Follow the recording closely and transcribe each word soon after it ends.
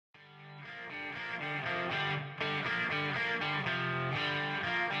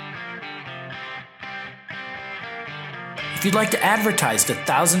If you'd like to advertise to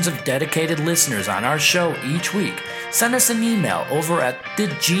thousands of dedicated listeners on our show each week, send us an email over at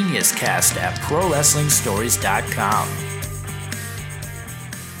thegeniuscast@prowrestlingstories.com.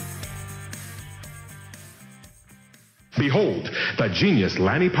 Behold, the genius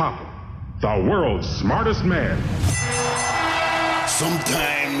Lanny Poffo, the world's smartest man.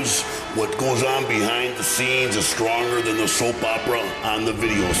 Sometimes what goes on behind the scenes is stronger than the soap opera on the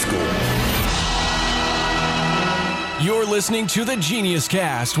video scope. You're listening to the Genius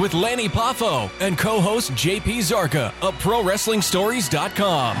Cast with Lanny Poffo and co-host JP Zarka of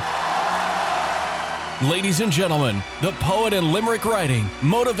ProWrestlingStories.com. Ladies and gentlemen, the poet and limerick writing,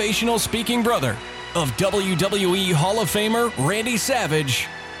 motivational speaking brother of WWE Hall of Famer Randy Savage,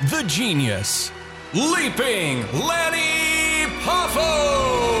 the Genius, Leaping Lanny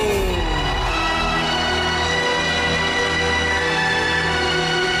Poffo!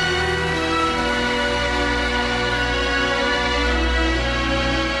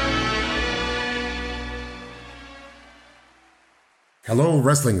 Hello,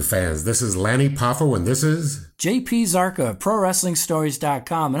 wrestling fans. This is Lanny Poffo, and this is JP Zarka of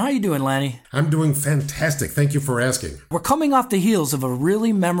ProWrestlingStories.com. And how you doing, Lanny? I'm doing fantastic. Thank you for asking. We're coming off the heels of a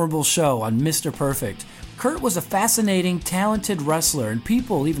really memorable show on Mr. Perfect. Kurt was a fascinating, talented wrestler, and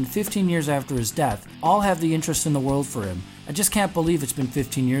people, even 15 years after his death, all have the interest in the world for him. I just can't believe it's been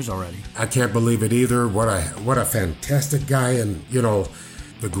 15 years already. I can't believe it either. What a fantastic guy, and,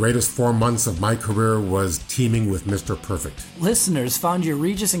 the greatest 4 months of my career was teaming with Mr. Perfect. Listeners found your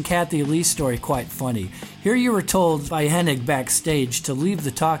Regis and Kathy Elise story quite funny. Here you were told by Hennig backstage to leave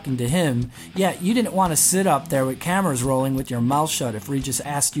the talking to him, yet you didn't want to sit up there with cameras rolling with your mouth shut if Regis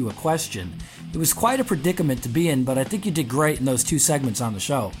asked you a question. It was quite a predicament to be in, but I think you did great in those 2 segments on the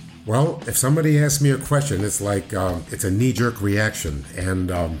show. Well, if somebody asks me a question, it's like it's a knee-jerk reaction. And,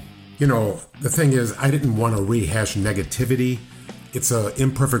 the thing is, I didn't want to rehash negativity. It's an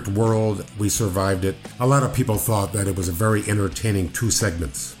imperfect world. We survived it. A lot of people thought that it was a very entertaining 2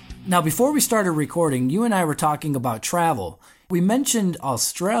 segments. Now, before we started recording, you and I were talking about travel. We mentioned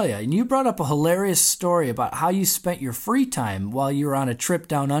Australia, and you brought up a hilarious story about how you spent your free time while you were on a trip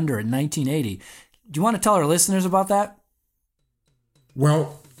down under in 1980. Do you want to tell our listeners about that?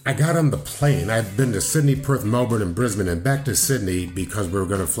 Well, I got on the plane. I'd been to Sydney, Perth, Melbourne, and Brisbane, and back to Sydney because we were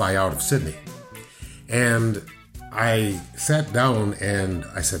going to fly out of Sydney. And I sat down and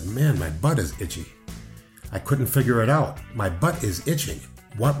I said, man, my butt is itchy. I couldn't figure it out. My butt is itching.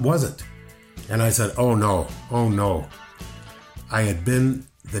 What was it? And I said, oh no. I had been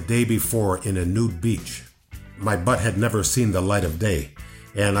the day before in a nude beach. My butt had never seen the light of day.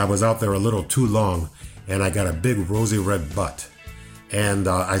 And I was out there a little too long and I got a big rosy red butt. And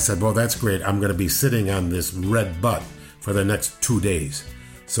I said, well, that's great. I'm going to be sitting on this red butt for the next 2 days.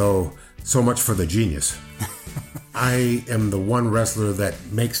 So much for the genius. I am the one wrestler that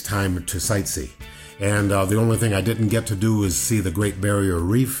makes time to sightsee. And the only thing I didn't get to do is see the Great Barrier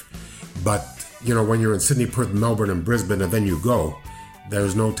Reef. But, when you're in Sydney, Perth, Melbourne, and Brisbane, and then you go,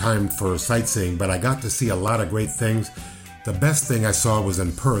 there's no time for sightseeing. But I got to see a lot of great things. The best thing I saw was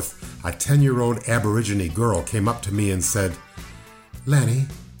in Perth. A 10-year-old Aborigine girl came up to me and said, Lanny,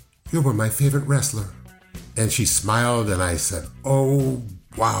 you were my favorite wrestler. And she smiled, and I said, oh,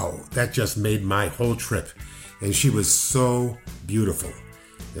 wow, that just made my whole trip. And she was so beautiful,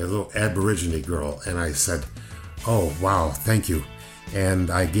 a little Aborigine girl. And I said, oh, wow, thank you. And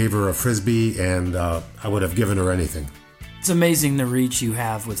I gave her a Frisbee, and I would have given her anything. It's amazing the reach you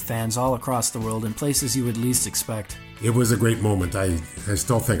have with fans all across the world in places you would least expect. It was a great moment. I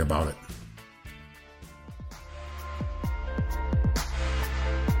still think about it.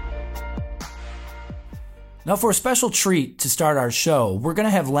 Now, for a special treat to start our show, we're going to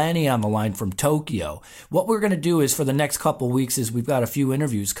have Lanny on the line from Tokyo. What we're going to do is for the next couple weeks is we've got a few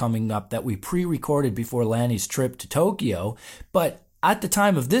interviews coming up that we pre-recorded before Lanny's trip to Tokyo. But at the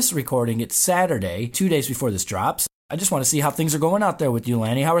time of this recording, it's Saturday, 2 days before this drops. I just want to see how things are going out there with you,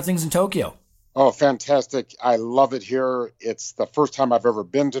 Lanny. How are things in Tokyo? Oh, fantastic. I love it here. It's the first time I've ever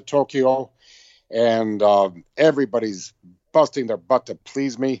been to Tokyo, and everybody's busting their butt to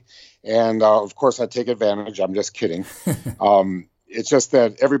please me. And, of course, I take advantage. I'm just kidding. It's just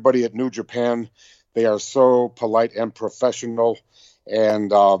that everybody at New Japan, they are so polite and professional.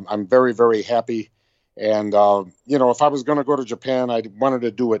 And I'm very, very happy. And, if I was going to go to Japan, I wanted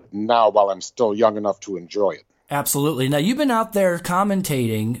to do it now while I'm still young enough to enjoy it. Absolutely. Now, you've been out there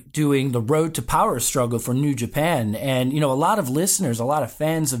commentating, doing the Road to Power struggle for New Japan. And, a lot of listeners, a lot of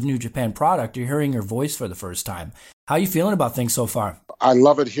fans of New Japan product are hearing your voice for the first time. How are you feeling about things so far? I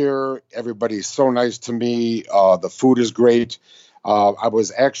love it here. Everybody's so nice to me. The food is great. I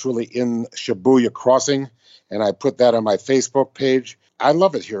was actually in Shibuya Crossing, and I put that on my Facebook page. I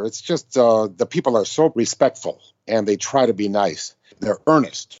love it here. It's just the people are so respectful, and they try to be nice. They're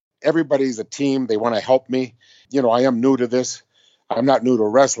earnest. Everybody's a team. They want to help me. I am new to this. I'm not new to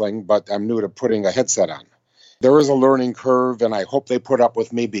wrestling, but I'm new to putting a headset on. There is a learning curve, and I hope they put up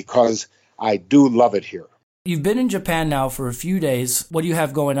with me because I do love it here. You've been in Japan now for a few days. What do you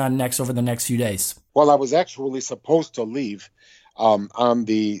have going on next over the next few days? Well, I was actually supposed to leave on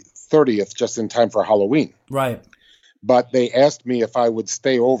the 30th, just in time for Halloween. Right. But they asked me if I would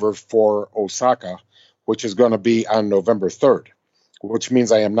stay over for Osaka, which is going to be on November 3rd, which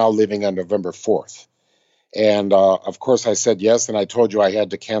means I am now leaving on November 4th. And, of course, I said yes, and I told you I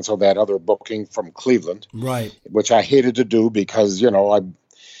had to cancel that other booking from Cleveland, right? Which I hated to do because,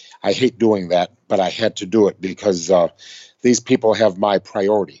 I hate doing that, but I had to do it because these people have my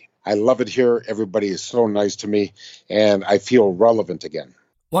priority. I love it here. Everybody is so nice to me, and I feel relevant again.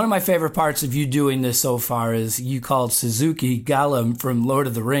 One of my favorite parts of you doing this so far is you called Suzuki Gollum from Lord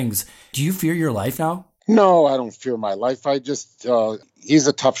of the Rings. Do you fear your life now? No, I don't fear my life. I just, he's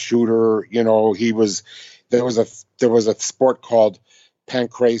a tough shooter. There was a sport called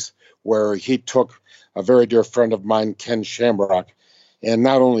Pancrase where he took a very dear friend of mine, Ken Shamrock, and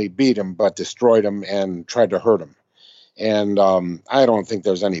not only beat him, but destroyed him and tried to hurt him. And I don't think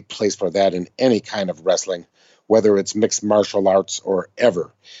there's any place for that in any kind of wrestling, whether it's mixed martial arts or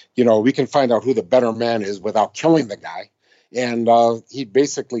ever. We can find out who the better man is without killing the guy. And he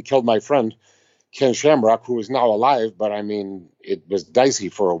basically killed my friend, Ken Shamrock, who is now alive, but I mean, it was dicey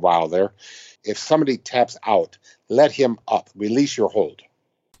for a while there. If somebody taps out, let him up. Release your hold.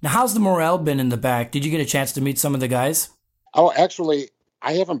 Now, how's the morale been in the back? Did you get a chance to meet some of the guys? Oh, actually,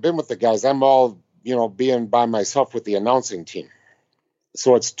 I haven't been with the guys. I'm all, being by myself with the announcing team.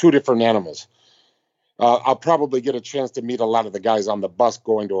 So it's two different animals. I'll probably get a chance to meet a lot of the guys on the bus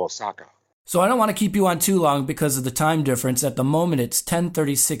going to Osaka. So I don't want to keep you on too long because of the time difference. At the moment, it's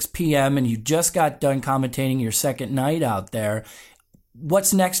 10:36 p.m. and you just got done commentating your second night out there.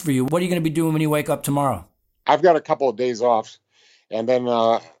 What's next for you? What are you going to be doing when you wake up tomorrow? I've got a couple of days off, and then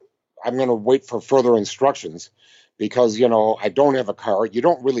I'm going to wait for further instructions because, I don't have a car. You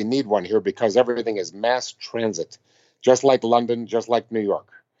don't really need one here because everything is mass transit, just like London, just like New York,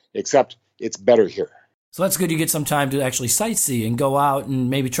 except it's better here. So that's good. You get some time to actually sightsee and go out and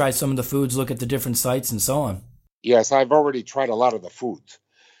maybe try some of the foods, look at the different sites and so on. Yes, I've already tried a lot of the foods,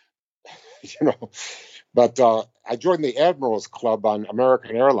 But I joined the Admirals Club on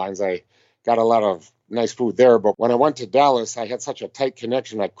American Airlines. I got a lot of nice food there. But when I went to Dallas, I had such a tight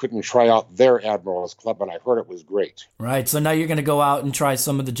connection, I couldn't try out their Admirals Club, and I heard it was great. Right. So now you're going to go out and try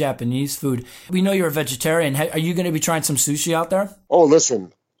some of the Japanese food. We know you're a vegetarian. Are you going to be trying some sushi out there? Oh,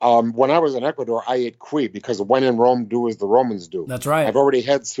 listen. When I was in Ecuador, I ate cuy because when in Rome, do as the Romans do. That's right. I've already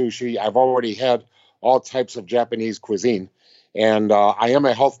had sushi. I've already had all types of Japanese cuisine. And I am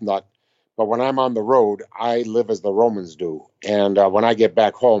a health nut. But when I'm on the road, I live as the Romans do. And when I get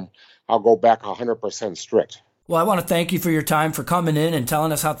back home, I'll go back 100% strict. Well, I want to thank you for your time, for coming in and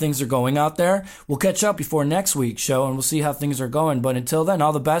telling us how things are going out there. We'll catch up before next week's show, and we'll see how things are going. But until then,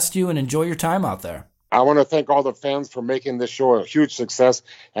 all the best to you, and enjoy your time out there. I want to thank all the fans for making this show a huge success.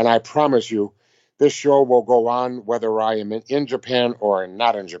 And I promise you, this show will go on whether I am in Japan or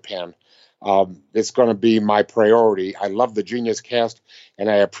not in Japan. It's going to be my priority. I love the Genius Cast, and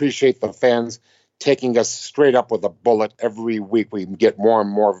I appreciate the fans taking us straight up with a bullet every week. We get more and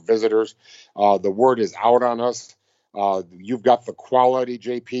more visitors. The word is out on us. You've got the quality,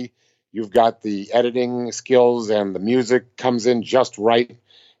 JP. You've got the editing skills, and the music comes in just right.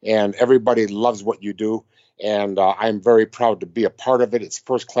 And everybody loves what you do. And I'm very proud to be a part of it. It's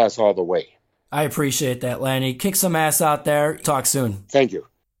first class all the way. I appreciate that, Lanny. Kick some ass out there. Talk soon. Thank you.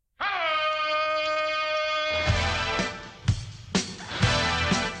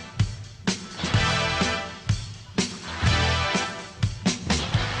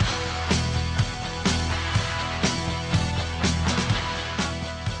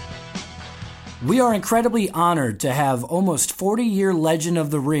 We are incredibly honored to have almost 40-year legend of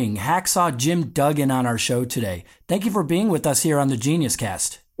the ring, Hacksaw Jim Duggan, on our show today. Thank you for being with us here on the Genius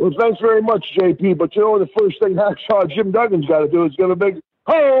Cast. Well, thanks very much, JP. But the first thing Hacksaw Jim Duggan's got to do is give a big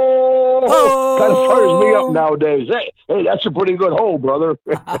ho! Ho! Kind of fires me up nowadays. Hey, that's a pretty good ho, brother.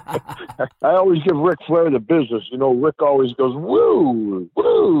 I always give Ric Flair the business. Rick always goes, woo,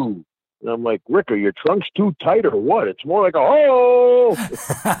 woo. And I'm like, Rick, are your trunks too tight or what? It's more like a ho!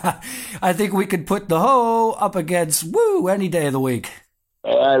 I think we could put the ho up against woo any day of the week.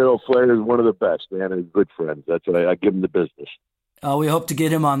 I don't know. Flair is one of the best, man, and good friends. That's what I give him the business. We hope to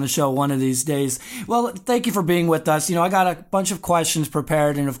get him on the show one of these days. Well, thank you for being with us. I got a bunch of questions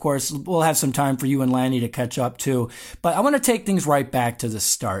prepared, and of course, we'll have some time for you and Lanny to catch up too. But I want to take things right back to the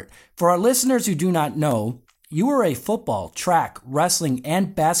start. For our listeners who do not know, you were a football, track, wrestling,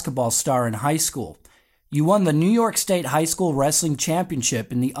 and basketball star in high school. You won the New York State High School Wrestling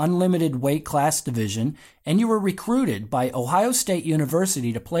Championship in the unlimited weight class division, and you were recruited by Ohio State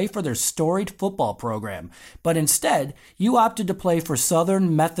University to play for their storied football program. But instead, you opted to play for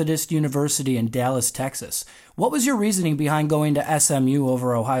Southern Methodist University in Dallas, Texas. What was your reasoning behind going to SMU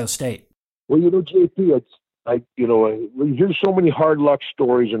over Ohio State? Well, JP, we hear so many hard luck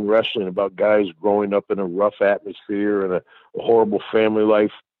stories in wrestling about guys growing up in a rough atmosphere and a horrible family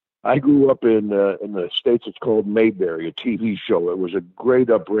life. I grew up in the States. It's called Mayberry, a TV show. It was a great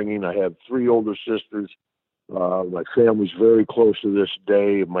upbringing. I have 3 older sisters. My family's very close to this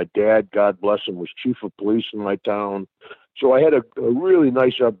day. My dad, God bless him, was chief of police in my town. So I had a really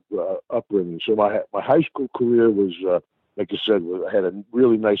nice upbringing. So my high school career was, like I said, I had a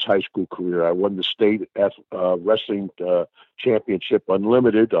really nice high school career. I won the state wrestling championship,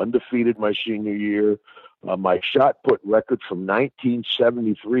 unlimited, undefeated my senior year. My shot put record from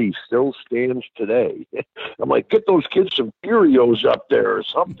 1973 still stands today. I'm like, get those kids some Cheerios up there or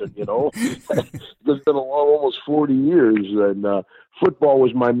something, It's been almost 40 years, and football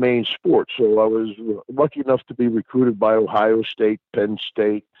was my main sport. So I was lucky enough to be recruited by Ohio State, Penn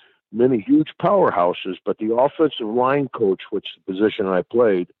State, many huge powerhouses. But the offensive line coach, which the position I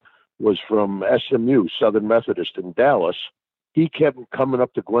played, was from SMU, Southern Methodist in Dallas. He kept coming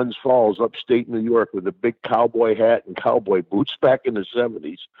up to Glens Falls, upstate New York, with a big cowboy hat and cowboy boots back in the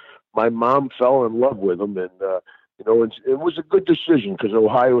 70s. My mom fell in love with him, and it was a good decision because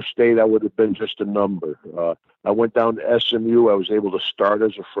Ohio State, I would have been just a number. I went down to SMU. I was able to start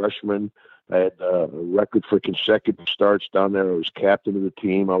as a freshman. I had a record for consecutive starts down there. I was captain of the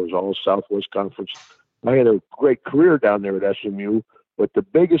team. I was all Southwest Conference. I had a great career down there at SMU. But the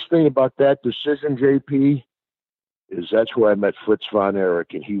biggest thing about that decision, JP, is that's where I met Fritz von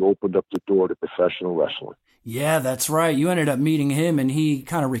Erich, and he opened up the door to professional wrestling. Yeah, that's right. You ended up meeting him, and he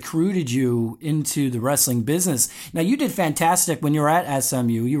kind of recruited you into the wrestling business. Now, you did fantastic when you were at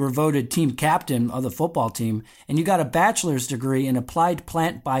SMU. You were voted team captain of the football team, and you got a bachelor's degree in applied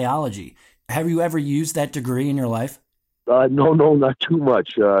plant biology. Have you ever used that degree in your life? No, not too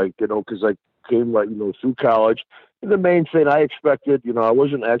much, because I came, through college. And the main thing I expected, I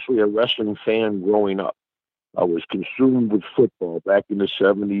wasn't actually a wrestling fan growing up. I was consumed with football. Back in the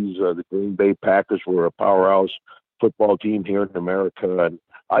 70s, the Green Bay Packers were a powerhouse football team here in America, and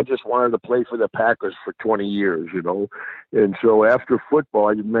I just wanted to play for the Packers for 20 years, And so after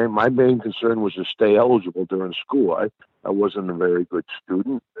football, my main concern was to stay eligible during school. I wasn't a very good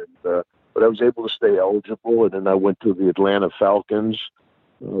student, but I was able to stay eligible, and then I went to the Atlanta Falcons,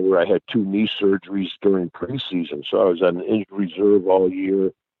 where I had 2 knee surgeries during preseason. So I was on injury reserve all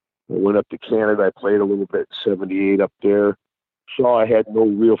year. I went up to Canada. I played a little bit in 78 up there. Saw I had no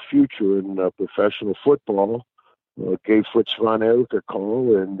real future in professional football. Gave Fritz von Erich a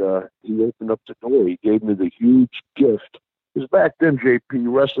call, and he opened up the door. He gave me the huge gift. Because back then, JP,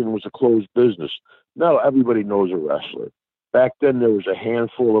 wrestling was a closed business. Now everybody knows a wrestler. Back then, there was a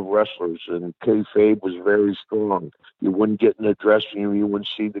handful of wrestlers, and kayfabe was very strong. You wouldn't get in the dressing room. You wouldn't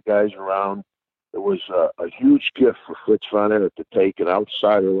see the guys around. It was a huge gift for Fritz von Erich to take an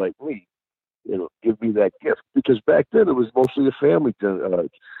outsider like me, give me that gift. Because back then it was mostly a family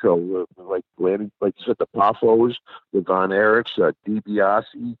show, like you said, the Poffos, the Von Erichs,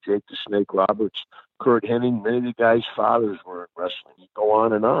 DiBiase, Jake the Snake Roberts, Kurt Hennig. Many of the guys' fathers were in wrestling. You go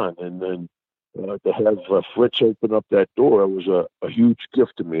on. And then to have Fritz open up that door, it was a huge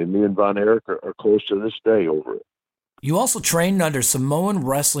gift to me. And me and Von Erich are close to this day over it. You also trained under Samoan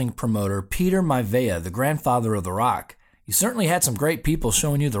wrestling promoter Peter Maivia, the grandfather of The Rock. You certainly had some great people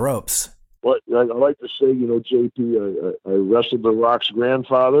showing you the ropes. Well, I like to say, JP, I wrestled The Rock's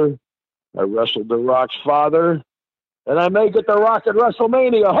grandfather, I wrestled The Rock's father, and I may get The Rock at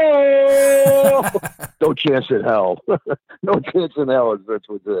WrestleMania. Ho! No chance in hell. No chance in hell, as Vince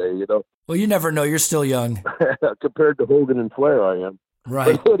would say, Well, you never know. You're still young. Compared to Hogan and Flair, I am.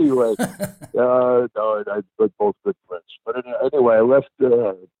 Right. But anyway, we're both good friends. But anyway, I left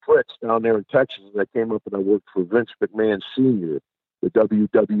Fritz down there in Texas, and I came up and I worked for Vince McMahon Sr., the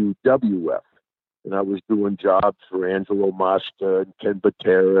WWF. And I was doing jobs for Angelo Masta and Ken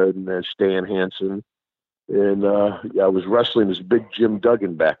Patera and Stan Hansen. And I was wrestling as Big Jim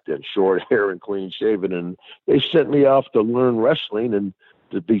Duggan back then, short hair and clean shaven. And they sent me off to learn wrestling and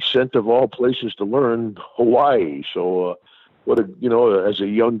to be sent of all places to learn Hawaii. So As a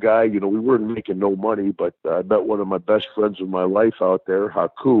young guy, we weren't making no money, but I met one of my best friends of my life out there,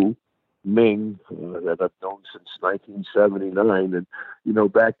 Haku Ming, that I've known since 1979.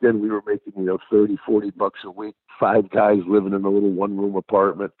 And, back then we were making, $30-40 a week, 5 guys living in a little one-room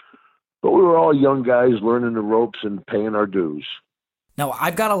apartment. But we were all young guys learning the ropes and paying our dues. Now,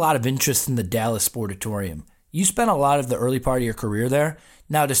 I've got a lot of interest in the Dallas Sportatorium. You spent a lot of the early part of your career there.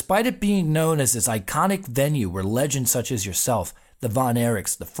 Now, despite it being known as this iconic venue where legends such as yourself, the Von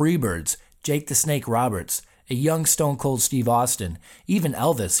Erichs, the Freebirds, Jake the Snake Roberts, a young Stone Cold Steve Austin, even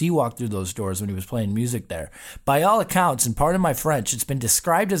Elvis, he walked through those doors when he was playing music there. By all accounts, and pardon my French, it's been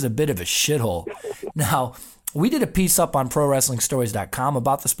described as a bit of a shithole. Now, we did a piece up on ProWrestlingStories.com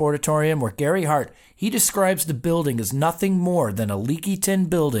about the Sportatorium where Gary Hart, he describes the building as nothing more than a leaky tin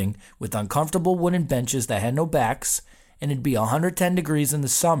building with uncomfortable wooden benches that had no backs, and it'd be 110 degrees in the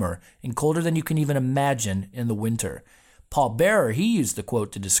summer and colder than you can even imagine in the winter. Paul Bearer, he used the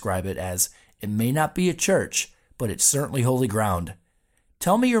quote to describe it as, "It may not be a church, but it's certainly holy ground."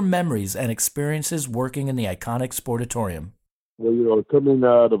 Tell me your memories and experiences working in the iconic Sportatorium. Well, coming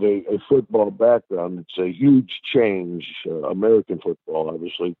out of a football background, it's a huge change. American football,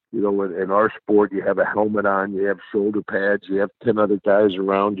 obviously. In our sport, you have a helmet on, you have shoulder pads, you have 10 other guys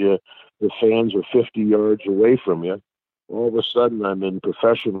around you. The fans are 50 yards away from you. All of a sudden, I'm in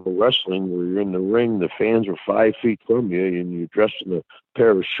professional wrestling where you're in the ring, the fans are 5 feet from you, and you're dressed in a pair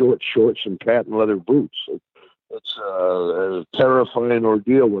of short shorts and patent leather boots. It's a terrifying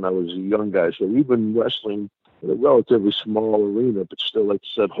ordeal when I was a young guy. So even wrestling in a relatively small arena, but still, like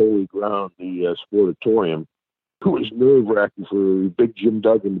you said, holy ground, the Sportatorium. It was nerve-wracking for Big Jim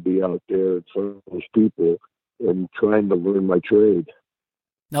Duggan to be out there in front of those people and trying to learn my trade.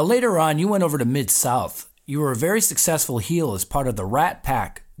 Now, later on, you went over to Mid-South. You were a very successful heel as part of the Rat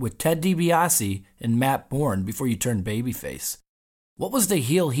Pack with Ted DiBiase and Matt Bourne before you turned babyface. What was the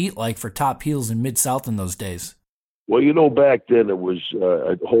heel heat like for top heels in Mid-South in those days? Well, back then it was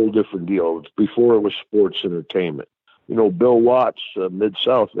a whole different deal. Before it was sports entertainment. Bill Watts,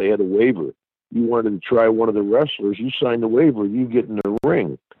 Mid-South, they had a waiver. You wanted to try one of the wrestlers, you signed the waiver, you get in the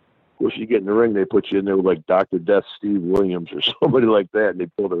ring. Of course, you get in the ring, they put you in there with like Dr. Death Steve Williams or somebody like that, and they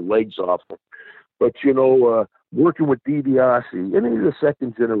pull their legs off them. But, working with DiBiase, any of the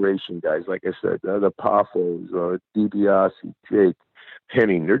second-generation guys, like I said, the Poffos, DiBiase, Jake,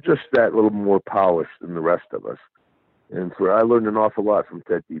 Henning, they're just that little more polished than the rest of us. And I learned an awful lot from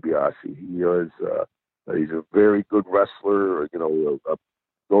Ted DiBiase. He's a very good wrestler,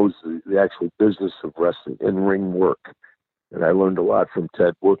 knows the actual business of wrestling, in-ring work. And I learned a lot from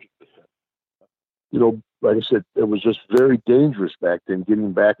Ted working with him. Like I said, it was just very dangerous back then,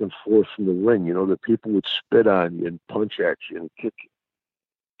 getting back and forth from the ring. The people would spit on you and punch at you and kick you.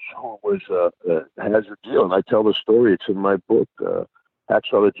 So it was a hazard deal. And I tell the story. It's in my book,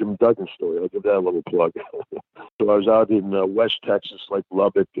 Hacksaw Jim Duggan story. I'll give that a little plug. So I was out in West Texas, like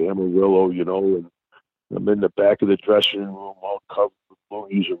Lubbock, Amarillo, and I'm in the back of the dressing room, all covered with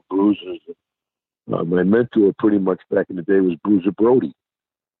wounds and bruises. My mentor, pretty much back in the day, was Bruiser Brody.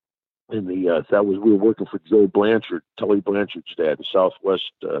 And we were working for Joe Blanchard, Tully Blanchard's dad, the Southwest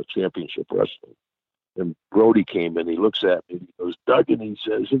Championship Wrestling. And Brody came in, he looks at me, he goes, "Duggan," he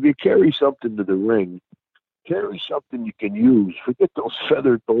says, "if you carry something to the ring, carry something you can use. Forget those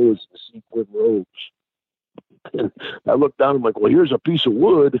feathered bows and sequin robes." And I looked down, I'm like, "Well, here's a piece of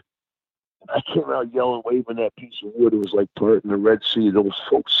wood." And I came out yelling, waving that piece of wood. It was like parting the Red Sea. Those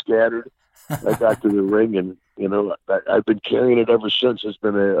folks scattered. I got to the ring, and I've been carrying it ever since. It's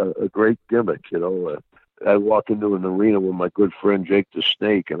been a great gimmick. I walk into an arena with my good friend Jake the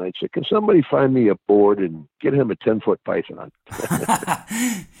Snake, and I'd say, "Can somebody find me a board and get him a 10-foot python?"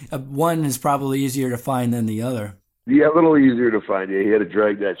 One is probably easier to find than the other. Yeah, a little easier to find. Yeah, he had to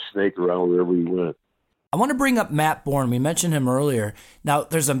drag that snake around wherever he went. I want to bring up Matt Bourne. We mentioned him earlier. Now,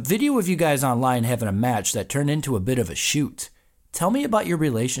 there's a video of you guys online having a match that turned into a bit of a shoot. Tell me about your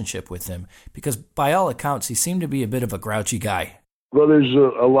relationship with him, because by all accounts, he seemed to be a bit of a grouchy guy. Well, there's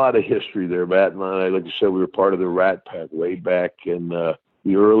a lot of history there, Matt and I. Like I said, we were part of the Rat Pack way back in the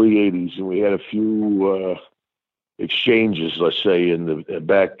early 80s, and we had a few exchanges, let's say,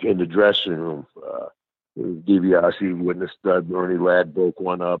 back in the dressing room. DiBiase witnessed Bernie Ladd broke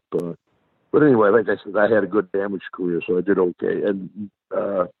one up. But anyway, like I said, I had a good damage career, so I did okay. And,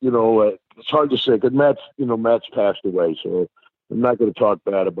 it's hard to say, because Matt's passed away, so I'm not going to talk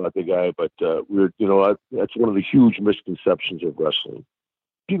bad about the guy, but that's one of the huge misconceptions of wrestling.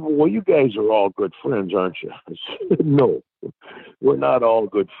 People, well, you guys are all good friends, aren't you? No, we're not all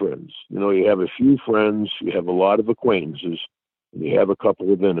good friends. You have a few friends, you have a lot of acquaintances, and you have a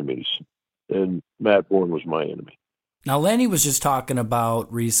couple of enemies. And Matt Bourne was my enemy. Now, Lanny was just talking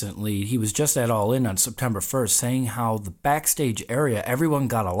about recently, he was just at All In on September 1st, saying how the backstage area, everyone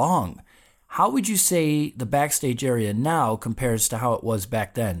got along. How would you say the backstage area now compares to how it was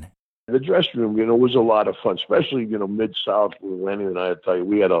back then? The dressing room, was a lot of fun, especially, Mid-South with Lenny and I tell you,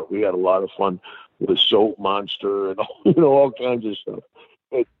 we had a lot of fun with the soap monster and, all kinds of stuff.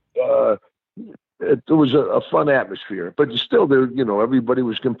 It was a fun atmosphere, but still there, everybody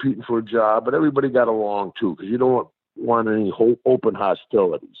was competing for a job, but everybody got along too, because you don't want any open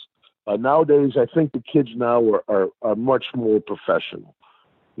hostilities. Nowadays, I think the kids now are much more professional.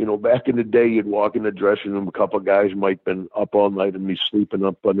 Back in the day, you'd walk in the dressing room, a couple of guys might have been up all night and be sleeping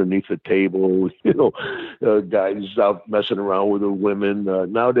up underneath the table, guys out messing around with the women.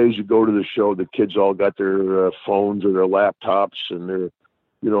 Nowadays, you go to the show, the kids all got their phones or their laptops, and they're,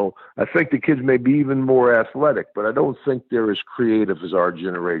 I think the kids may be even more athletic, but I don't think they're as creative as our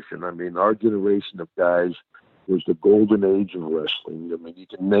generation. I mean, our generation of guys was the golden age of wrestling. I mean, you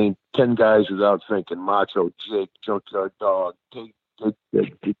can name 10 guys without thinking: Macho, Jake, Junkyard Dog, DiBiase.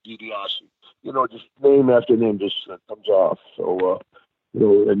 Just name after name just comes off. So,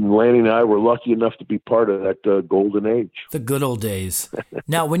 and Lanny and I were lucky enough to be part of that golden age. The good old days.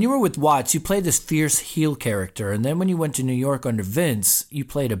 Now, when you were with Watts, you played this fierce heel character, and then when you went to New York under Vince, you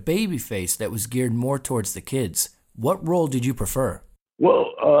played a babyface that was geared more towards the kids. What role did you prefer? Well,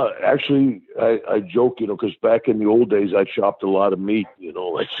 actually, I joke, because back in the old days, I chopped a lot of meat,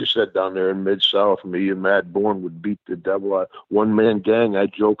 like you said, down there in Mid-South. Me and Matt Bourne would beat the devil. One-man gang, I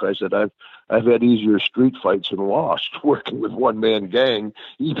joke. I said, I've had easier street fights and lost working with one-man gang.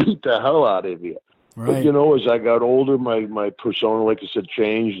 He beat the hell out of you. Right. But, as I got older, my persona, like I said,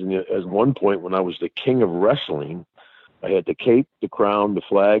 changed. And at one point, when I was the king of wrestling, I had the cape, the crown, the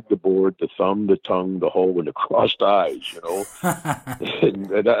flag, the board, the thumb, the tongue, the hole, and the crossed eyes,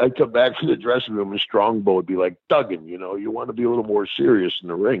 and I'd come back from the dressing room and Strongbow would be like, Duggan, you want to be a little more serious in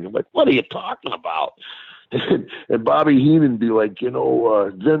the ring. I'm like, what are you talking about? And Bobby Heenan be like,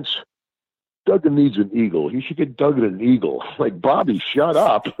 Vince, Duggan needs an eagle. He should get Duggan an eagle. Like, Bobby, shut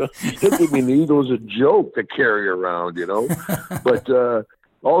up. Thinking an eagle is a joke to carry around, But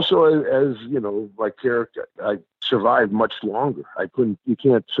also, as my character, I survived much longer. You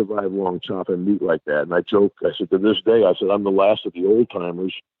can't survive long chopping meat like that. And I joke, I said, to this day, I'm the last of the old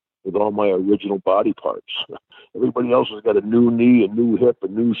timers with all my original body parts. Everybody else has got a new knee, a new hip, a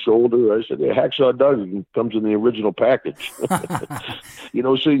new shoulder. I said, hey, Hacksaw Duggan comes in the original package.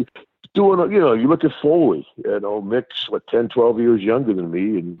 So doing, you look at Foley, Mick's 10, 12 years younger than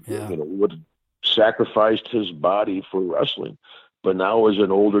me, and, what sacrificed his body for wrestling. But now, as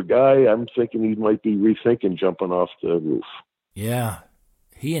an older guy, I'm thinking he might be rethinking jumping off the roof. Yeah.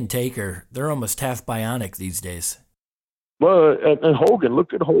 He and Taker, they're almost half bionic these days. Well, and Hogan,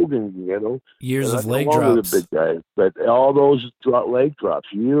 look at Hogan, Years of leg drops. The big guy, but all those leg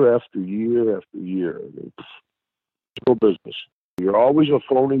drops, year after year after year. It's no business. You're always a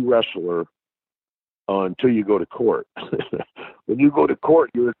phony wrestler until you go to court. When you go to court,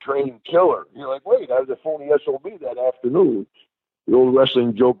 you're a trained killer. You're like, wait, I was a phony SOB that afternoon. The old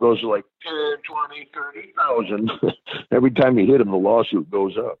wrestling joke goes like 10, 20, 30,000. Every time you hit him, the lawsuit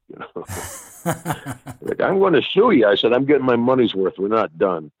goes up. Like, I'm going to sue you. I said, I'm getting my money's worth. We're not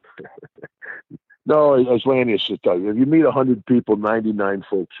done. No, as Lanny used to tell you, if you meet 100 people, 99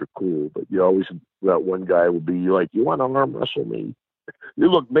 folks are cool. But you always, that one guy will be like, you want to arm wrestle me?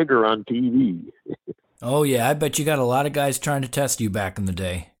 You look bigger on TV. Oh, yeah. I bet you got a lot of guys trying to test you back in the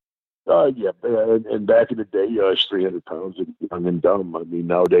day. Yeah, and back in the day, I was 300 pounds and young and dumb. I mean,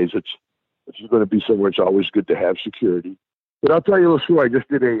 nowadays, if you're going to be somewhere, it's always good to have security. But I'll tell you a little story. I just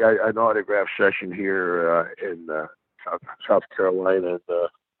did an autograph session here in South Carolina, and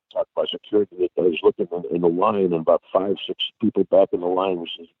talked about security. I was looking in the line, and about 5, 6 people back in the line was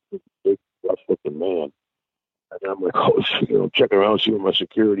this big, rough-looking man. And I'm like, checking around, see where my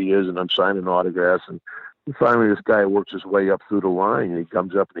security is, and I'm signing autographs. And finally, this guy works his way up through the line, and he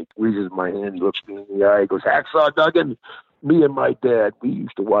comes up and he squeezes my hand. He looks me in the eye. He goes, Hacksaw Duggan, me and my dad, we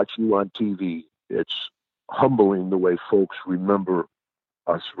used to watch you on TV. It's humbling the way folks remember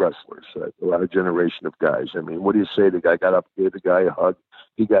us wrestlers, a lot of generation of guys. I mean, what do you say? The guy got up, gave the guy a hug.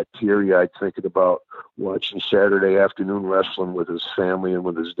 He got teary-eyed thinking about watching Saturday afternoon wrestling with his family and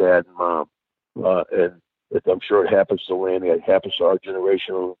with his dad and mom. And I'm sure it happens to Lanny. It happens to our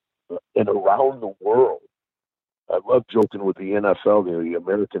generation and around the world. I love joking with the NFL, the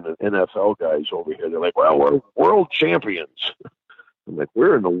American NFL guys over here. They're like, well, we're world champions. I'm like,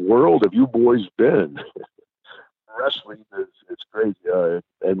 where in the world have you boys been? Wrestling it's crazy.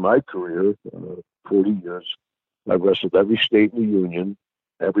 In my career, 40 years, I've wrestled every state in the Union,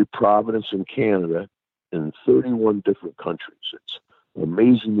 every province in Canada, in 31 different countries. It's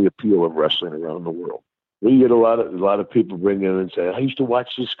amazing the appeal of wrestling around the world. We get a lot of people bring in and say, I used to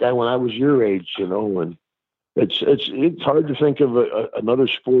watch this guy when I was your age, and it's hard to think of another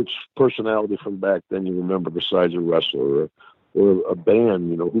sports personality from back then you remember besides a wrestler or a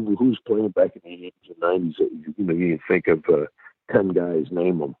band, who's playing back in the 80s and 90s. You can think of 10 guys,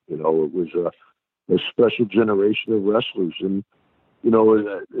 name them. It was a special generation of wrestlers, and it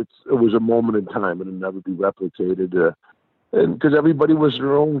was a moment in time, and it'll never be replicated. And because everybody was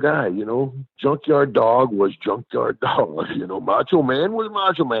their own guy, Junkyard Dog was Junkyard Dog, Macho Man was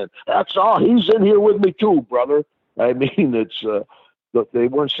Macho Man. Hacksaw, he's in here with me too, brother. I mean, it's they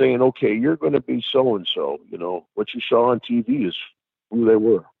weren't saying, okay, you're going to be so and so. What you saw on TV is who they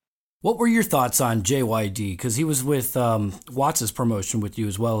were. What were your thoughts on JYD? Because he was with Watts' promotion with you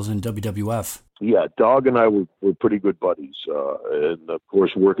as well as in WWF. Yeah, Dog and I were pretty good buddies, and of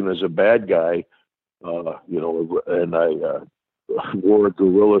course, working as a bad guy. And I wore a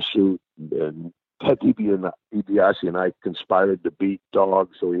gorilla suit, and Ted DiBiase and I conspired to beat Dog,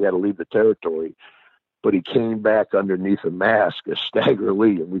 so he had to leave the territory. But he came back underneath a mask as Stagger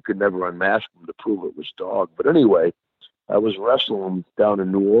Lee, and we could never unmask him to prove it was Dog. But anyway, I was wrestling him down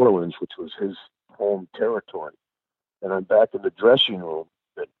in New Orleans, which was his home territory. And I'm back in the dressing room,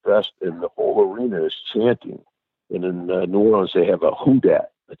 and the whole arena is chanting. And in New Orleans, they have a who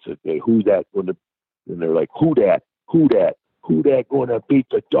dat. It's a who dat and they're like, who dat gonna beat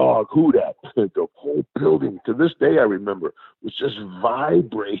the Dog, who dat? The whole building, to this day I remember, was just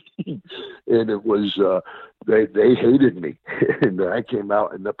vibrating. And it was, they hated me. And I came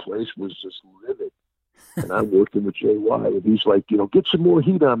out and the place was just livid. And I'm working with JY, and he's like, get some more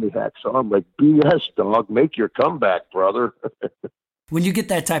heat on me, Hacksaw. I'm like, BS, Dog, make your comeback, brother. When you get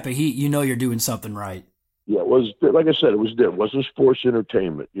that type of heat, you're doing something right. Yeah, it was, like I said, it wasn't sports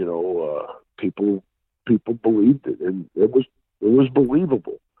entertainment. People believed it, and it was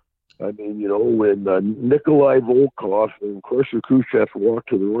believable. I mean, when Nikolai Volkov and Crusher Khrushchev walked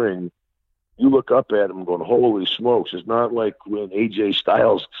to the ring, you look up at him going, holy smokes. It's not like when AJ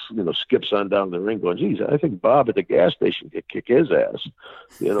Styles, skips on down the ring going, geez, I think Bob at the gas station could kick his ass.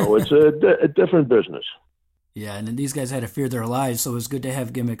 It's a different business. Yeah, and then these guys had to fear their lives, so it was good to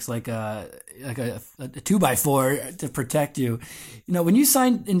have gimmicks like a 2x4 to protect you. When you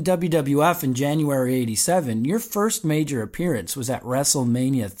signed in WWF in January '87, your first major appearance was at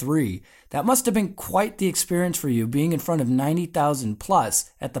WrestleMania 3. That must have been quite the experience for you, being in front of 90,000 plus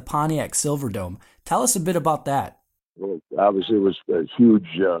at the Pontiac Silverdome. Tell us a bit about that. Well, obviously, it was a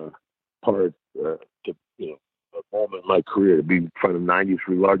huge part to a moment in my career to be in front of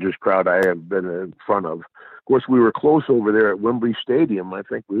 93, largest crowd I have been in front of. Of course, we were close over there at Wembley Stadium. I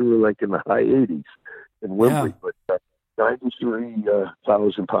think we were like in the high 80s in Wembley. Yeah. But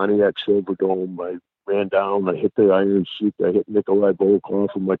 93,000 Pontiac Silverdome, I ran down, I hit the iron sheet, I hit Nikolai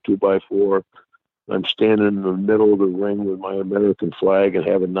Volkov from my 2x4. I'm standing in the middle of the ring with my American flag and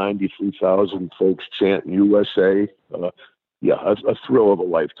having 93,000 folks chanting USA. A thrill of a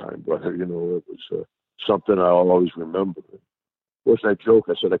lifetime, brother. It was something I'll always remember. Of course, I joke.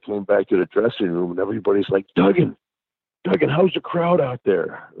 I said I came back to the dressing room and everybody's like, Duggan, how's the crowd out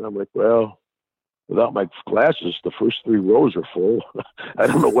there? And I'm like, well, without my glasses, the first 3 rows are full. I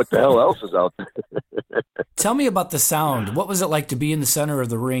don't know what the hell else is out there. Tell me about the sound. What was it like to be in the center of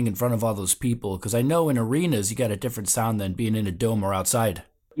the ring in front of all those people? Because I know in arenas you got a different sound than being in a dome or outside.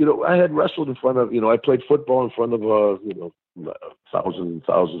 I had wrestled in front of, I played football in front of,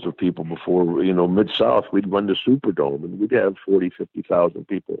 thousands of people before. Mid-South, we'd run the Superdome, and we'd have 40, 50,000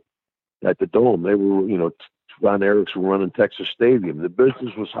 people at the Dome. They were, Von Erichs were running Texas Stadium. The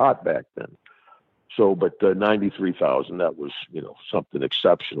business was hot back then. So, but 93,000, that was, something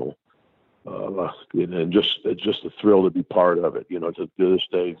exceptional. And just a thrill to be part of it. To this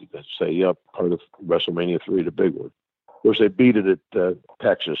day, you can say, yep, part of WrestleMania 3, the big one. Of course, they beat it at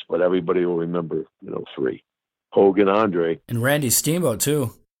Texas, but everybody will remember, 3. Hogan, Andre. And Randy Steamboat,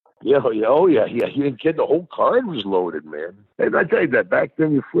 too. Yeah. You ain't kidding. The whole card was loaded, man. And I tell you that back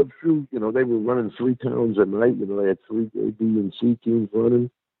then you flipped through, they were running 3 towns a night. They had 3 A, B, and C teams running.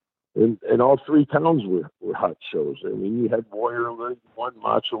 And all 3 towns were hot shows. I mean, you had Warrior on one,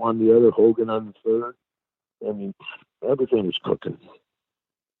 Macho on the other, Hogan on the third. I mean, everything was cooking.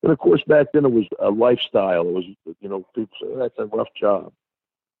 And, of course, back then it was a lifestyle. It was, people say, that's a rough job.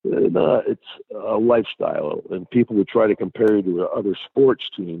 And it's a lifestyle, and people would try to compare you to other sports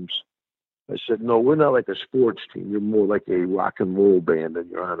teams. I said, no, we're not like a sports team. You're more like a rock and roll band, and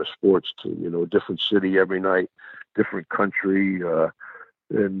you're on a sports team. A different city every night, different country.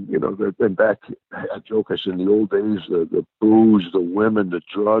 And back, I joke, I said, in the old days, the booze, the women, the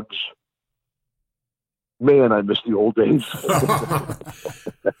drugs, Man, I miss the old days.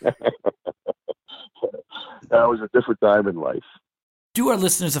 That was a different time in life. Do our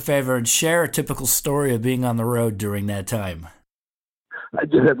listeners a favor and share a typical story of being on the road during that time. I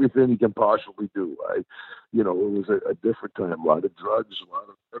did everything you can possibly do. It was a different time, a lot of drugs, a lot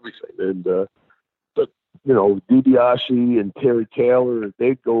of everything. And, but, DiBiase and Terry Taylor,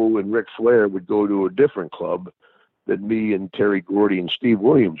 they'd go, and Ric Flair would go to a different club that me and Terry Gordy and Steve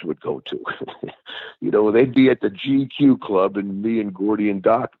Williams would go to. They'd be at the GQ club, and me and Gordy and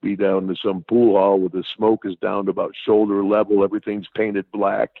Doc be down to some pool hall where the smoke is down to about shoulder level. Everything's painted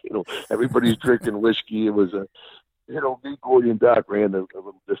black. Everybody's drinking whiskey. It was me, Gordy, and Doc ran a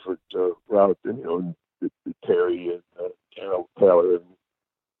little different route than, Terry and Taylor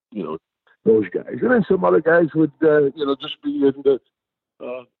and, those guys. And then some other guys would, just be in the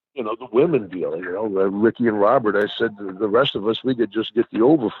women deal. Ricky and Robert, I said to the rest of us, we could just get the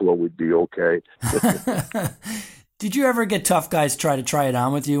overflow. We'd be okay. Did you ever get tough guys try it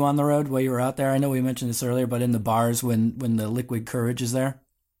on with you on the road while you were out there? I know we mentioned this earlier, but in the bars when the liquid courage is there?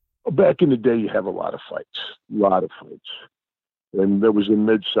 Well, back in the day, you have a lot of fights. And there was in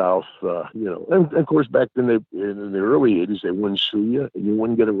Mid-South, and of course, back then in the early 80s, they wouldn't sue you and you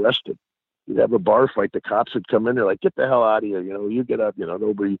wouldn't get arrested. You'd have a bar fight. The cops would come in. They're like, "Get the hell out of here!" You get up.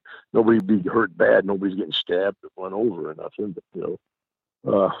 Nobody be hurt bad. Nobody's getting stabbed or run over or nothing. But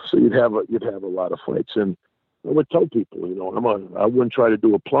so you'd have a lot of fights. And I would tell people, I wouldn't try to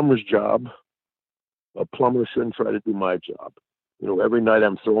do a plumber's job. A plumber shouldn't try to do my job. Every night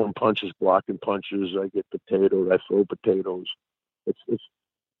I'm throwing punches, blocking punches. I get potatoes. I throw potatoes. It's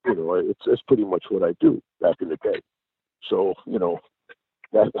pretty much what I do back in the day. So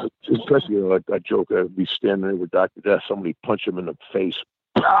especially I joke, I'd be standing there with Dr. Death, somebody punch him in the face,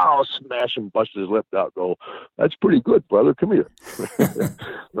 pow, smash him, bust his lip out, go, "That's pretty good, brother. Come here.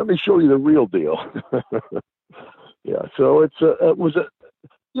 Let me show you the real deal." Yeah, so it was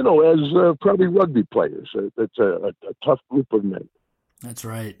as probably rugby players, it's a tough group of men. That's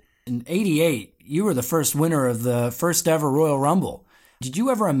right. In '88, you were the first winner of the first ever Royal Rumble. Did you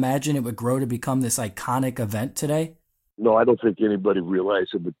ever imagine it would grow to become this iconic event today? No, I don't think anybody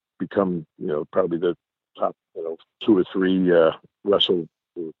realized it would become, probably the top, 2 or 3 wrestle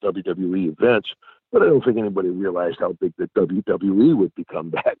WWE events. But I don't think anybody realized how big the WWE would become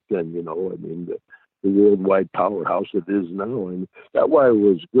back then. The worldwide powerhouse it is now, and that's why it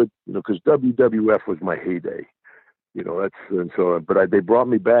was good. Because WWF was my heyday. They brought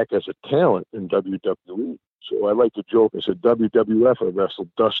me back as a talent in WWE. So I like to joke. I said WWF, I wrestled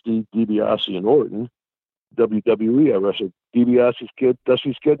Dusty, DiBiase, and Orton. WWE, I wrestled DiBiase's kid,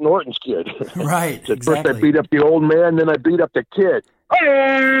 Dusty's kid, and Orton's kid. Right, So exactly. First I beat up the old man, then I beat up the kid.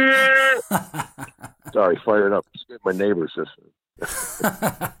 Sorry, fired up. Scared my neighbors.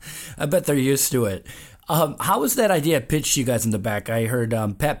 I bet they're used to it. How was that idea pitched to you guys in the back? I heard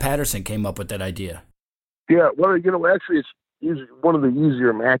Pat Patterson came up with that idea. Yeah, well, actually, it's one of the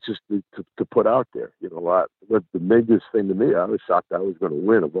easier matches to put out there. But the biggest thing to me, I was shocked I was going to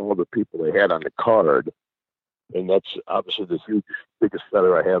win of all the people they had on the card. And that's obviously the biggest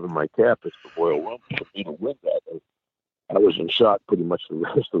feather I have in my cap is the Royal Rumble. For me to win that, I was in shock pretty much the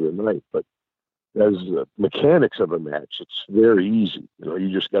rest of the night. But as the mechanics of a match, it's very easy. You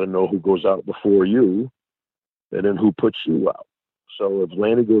just got to know who goes out before you, and then who puts you out. So if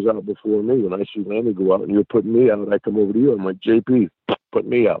Lanny goes out before me, when I see Lanny go out and you're putting me out, I come over to you. I'm like, JP, put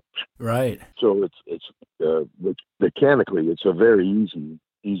me out. Right. So it's mechanically, it's a very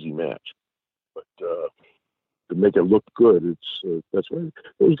easy match. But to make it look good, that's why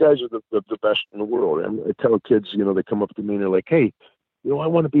those guys are the best in the world. I tell kids, they come up to me and they're like, "Hey, I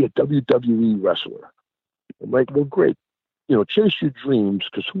want to be a WWE wrestler." I'm like, "Well, great. Chase your dreams,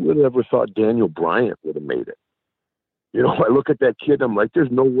 because who would have ever thought Daniel Bryan would have made it?" I look at that kid, I'm like,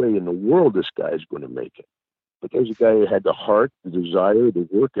 there's no way in the world this guy's going to make it. But there's a guy who had the heart, the desire, the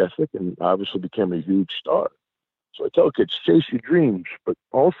work ethic, and obviously became a huge star. So I tell kids, chase your dreams, but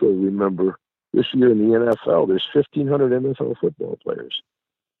also remember this year in the NFL, there's 1,500 NFL football players.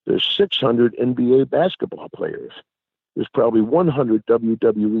 There's 600 NBA basketball players. There's probably 100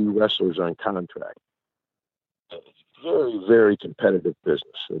 WWE wrestlers on contract. It's very, very competitive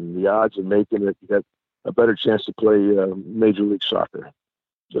business. And the odds of making it, you got a better chance to play Major League Soccer.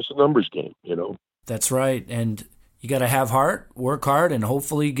 Just a numbers game, That's right. And you got to have heart, work hard, and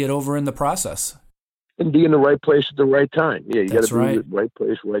hopefully get over in the process. And be in the right place at the right time. Yeah, you got to be right. in the right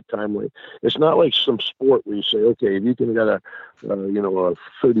place, right time. It's not like some sport where you say, okay, if you can get a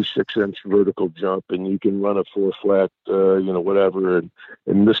 36-inch vertical jump and you can run a 4-flat, whatever, and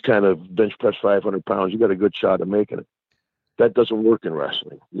this kind of bench press 500 pounds, you got a good shot at making it. That doesn't work in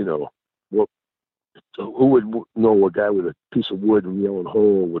wrestling. So who would know a guy with a piece of wood and yelling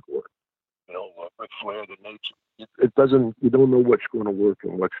hole would work? Ric Flair, the nature. It doesn't. You don't know what's going to work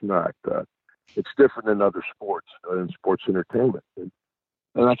and what's not. It's different in other sports, in sports entertainment.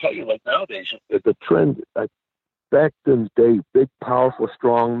 And I tell you, like nowadays, the trend. Back in the day, big, powerful,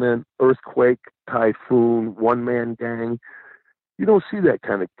 strong men, earthquake, typhoon, one-man gang. You don't see that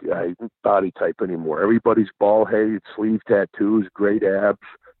kind of guy, body type anymore. Everybody's bald-headed, sleeve tattoos, great abs.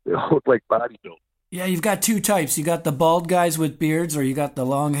 They all look like bodybuilders. Yeah, you've got two types. You got the bald guys with beards, or you got the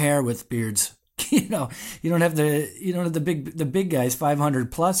long hair with beards. You don't have the big guys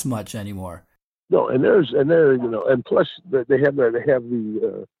 500 plus much anymore. No, and plus they have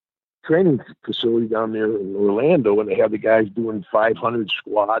the training facility down there in Orlando, and they have the guys doing 500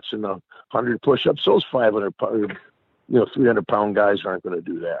 squats and 100 push-ups. Those 300-pound guys aren't going to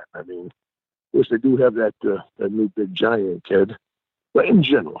do that. I mean, of course, they do have that new big giant kid, but in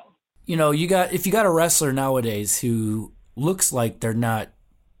general, if you got a wrestler nowadays who looks like they're not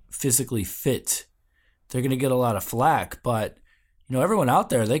physically fit, they're going to get a lot of flack. But everyone out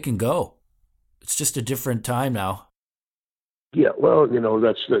there, they can go. It's just a different time now. Yeah, well,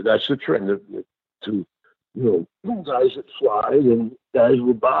 that's the trend to guys that fly and guys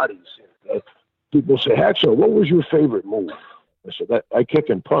with bodies. People say, Hacksaw, what was your favorite move? I said, I kick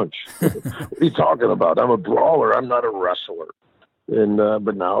and punch. What are you talking about? I'm a brawler. I'm not a wrestler. And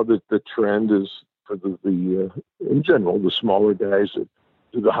but now the trend is for the in general, the smaller guys that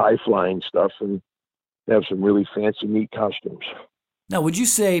do the high flying stuff and have some really fancy, neat costumes. Now, would you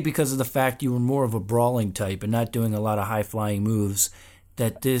say because of the fact you were more of a brawling type and not doing a lot of high-flying moves,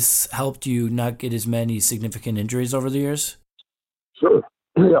 that this helped you not get as many significant injuries over the years? Sure.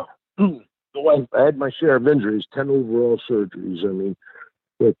 Yeah. So I had my share of injuries, 10 overall surgeries. I mean,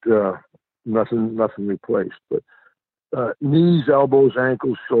 but nothing replaced. But knees, elbows,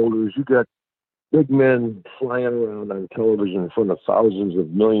 ankles, shoulders. You got big men flying around on television in front of thousands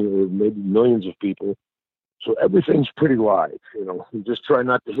of millions or maybe millions of people. So everything's pretty live, You just try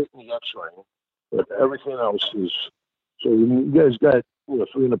not to hit in the X-ray, but everything else is. So when you guys got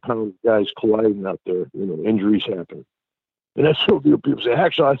 300-pound guys colliding out there, injuries happen, and that's what people say.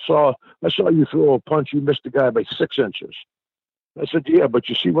 Hacksaw, I saw you throw a punch. You missed the guy by 6 inches. I said, yeah, but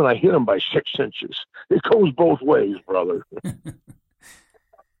you see, when I hit him by 6 inches, it goes both ways, brother.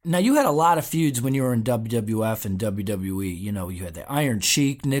 Now, you had a lot of feuds when you were in WWF and WWE. You had the Iron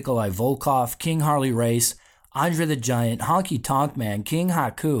Sheik, Nikolai Volkov, King Harley Race, Andre the Giant, Honky Tonk Man, King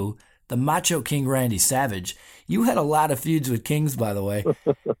Haku, the Macho King Randy Savage. You had a lot of feuds with kings, by the way.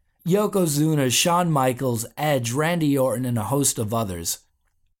 Yokozuna, Shawn Michaels, Edge, Randy Orton, and a host of others.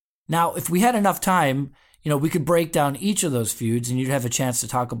 Now, if we had enough time, we could break down each of those feuds and you'd have a chance to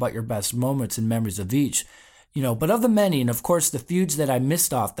talk about your best moments and memories of each. But of the many, and of course the feuds that I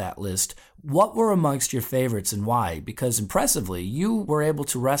missed off that list, what were amongst your favorites and why? Because impressively, you were able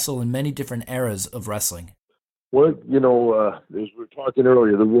to wrestle in many different eras of wrestling. Well, as we were talking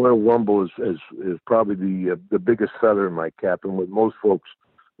earlier, the Royal Rumble is probably the biggest feather in my cap, and what most folks,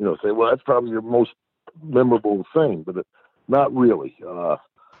 say, well, that's probably your most memorable thing, but not really.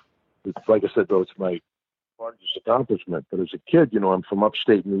 It's like I said, though, it's my largest accomplishment. But as a kid, I'm from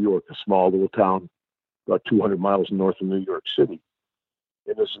upstate New York, a small little town about 200 miles north of New York City.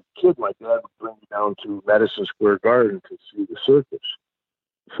 And as a kid, my dad would bring me down to Madison Square Garden to see the circus.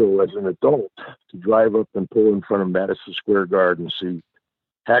 So as an adult, to drive up and pull in front of Madison Square Garden and see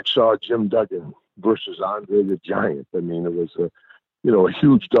Hacksaw Jim Duggan versus Andre the Giant. I mean, it was a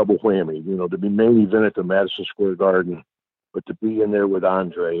huge double whammy, to be main event at the Madison Square Garden, but to be in there with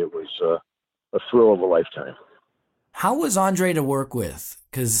Andre, it was a thrill of a lifetime. How was Andre to work with?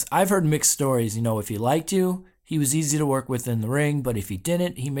 Because I've heard mixed stories. If he liked you, he was easy to work with in the ring, but if he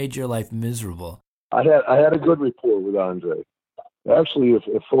didn't, he made your life miserable. I had a good rapport with Andre. Actually,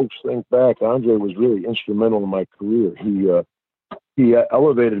 if folks think back, Andre was really instrumental in my career. He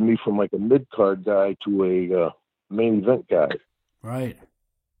elevated me from like a mid-card guy to a main event guy. Right.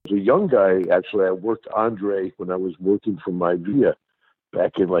 As a young guy, actually, I worked Andre when I was working for Myvia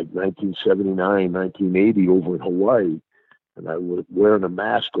back in like 1979, 1980 over in Hawaii. And I was wearing a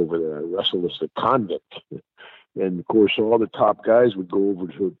mask over there. I wrestled as a convict. And, of course, all the top guys would go over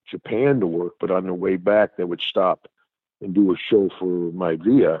to Japan to work, but on their way back, they would stop and do a show for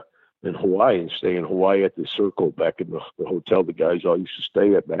Myvia in Hawaii and stay in Hawaii at the Circle back in the hotel the guys all used to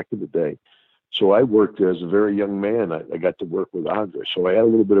stay at back in the day. So I worked as a very young man. I got to work with Andre. So I had a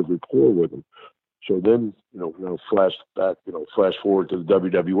little bit of rapport with him. So then, flash forward to the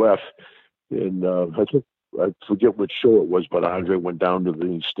WWF. And I forget what show it was, but Andre went down to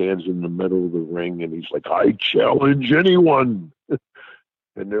he stands in the middle of the ring and he's like, I challenge anyone.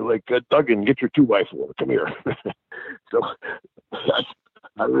 And they're like, Duggan, get your 2x4. Come here. So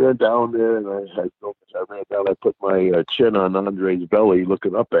I ran down there, and I ran down. I put my chin on Andre's belly,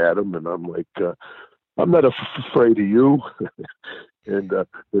 looking up at him, and I'm like, I'm not afraid of you. And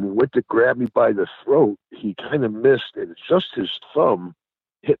when he went to grab me by the throat, he kind of missed, and just his thumb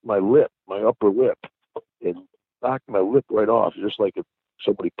hit my lip, my upper lip, and knocked my lip right off, just like if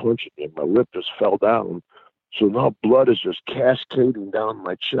somebody punched me. My lip just fell down. So now blood is just cascading down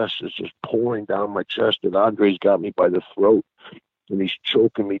my chest. It's just pouring down my chest, and Andre's got me by the throat, and he's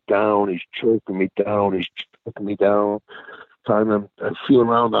choking me down. He's choking me down. He's choking me down. Time I'm feeling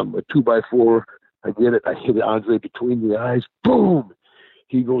around on my 2x4. I get it. I hit Andre between the eyes. Boom!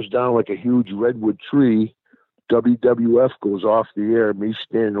 He goes down like a huge redwood tree. WWF goes off the air. Me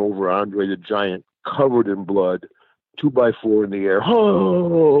standing over Andre the Giant, covered in blood, 2x4 in the air.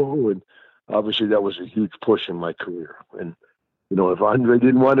 Oh! And obviously that was a huge push in my career. And, you know, if Andre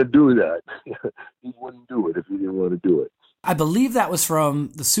didn't want to do that, he wouldn't do it if he didn't want to do it. I believe that was from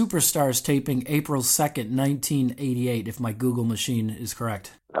the Superstars taping April 2nd, 1988, if my Google machine is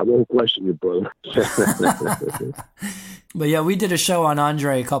correct. I won't question you, brother. But yeah, we did a show on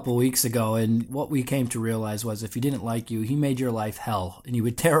Andre a couple weeks ago, and what we came to realize was if he didn't like you, he made your life hell, and he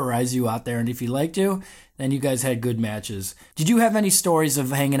would terrorize you out there, and if he liked you, then you guys had good matches. Did you have any stories of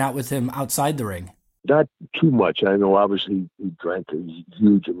hanging out with him outside the ring? Not too much. I know, obviously, he drank a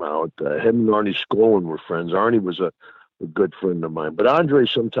huge amount. Him and Arnie Skolin were friends. Arnie was a good friend of mine. But Andre,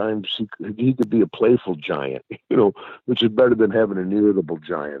 sometimes he could be a playful giant, you know, which is better than having an irritable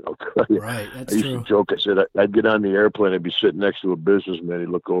giant, I'll tell you. Right, that's I used to joke. I said, I'd get on the airplane, I'd be sitting next to a businessman, he'd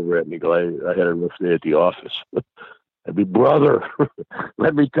look over at me and go, I had a rough day at the office. I'd be, brother,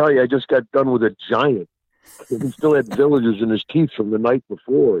 let me tell you, I just got done with a giant. And he still had villagers in his teeth from the night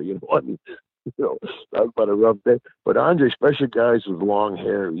before, you know. I mean, you know, that was about a rough day. But Andre, especially guys with long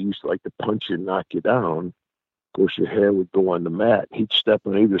hair, he used to like to punch you and knock you down. Of course, your hair would go on the mat. He'd step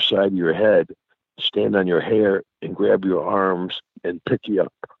on either side of your head, stand on your hair, and grab your arms and pick you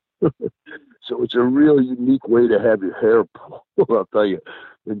up. So it's a real unique way to have your hair pulled, I'll tell you.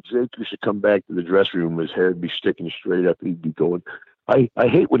 When Jake used to come back to the dressing room, his hair would be sticking straight up. He'd be going, I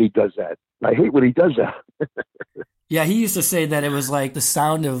hate when he does that. I hate when he does that. Yeah, he used to say that it was like the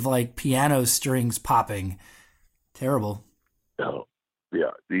sound of like piano strings popping. Terrible. Oh, yeah.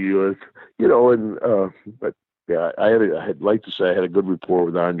 You know, and but yeah, I'd like to say I had a good rapport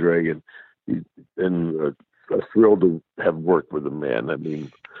with Andre, and I'm thrilled to have worked with him, man. I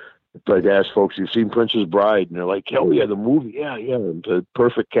mean, if I'd ask folks, you've seen Princess Bride, and they're like, oh yeah, the movie, yeah, and the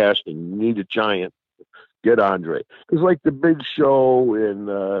perfect casting. You need a giant. Get Andre. Because like the Big Show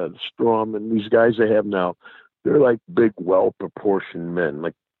and Strom and these guys they have now, they're like big, well-proportioned men,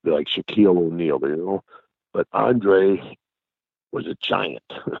 like Shaquille O'Neal, you know. But Andre was a giant.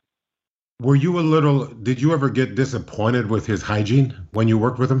 Were you did you ever get disappointed with his hygiene when you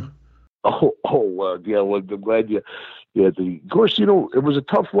worked with him? Yeah, well, I'm glad you, of course, you know, it was a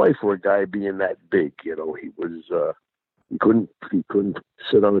tough life for a guy being that big, you know. He was, he couldn't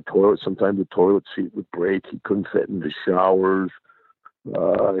sit on the toilet. Sometimes the toilet seat would break. He couldn't fit in the showers.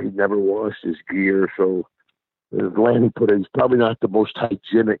 He never washed his gear. So as Lanny put it, he's probably not the most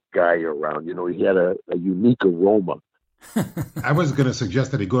hygienic guy around. You know, he had a unique aroma. I was going to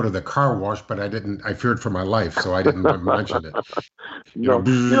suggest that he go to the car wash, but I didn't. I feared for my life, so I didn't mention it. You know,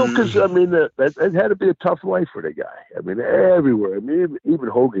 because I mean, it had to be a tough life for the guy. I mean, everywhere. I mean, even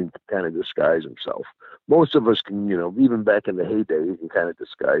Hogan could kind of disguise himself. Most of us can, you know, even back in the heyday, you can kind of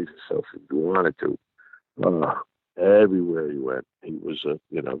disguise yourself if you wanted to. Everywhere he went, he was,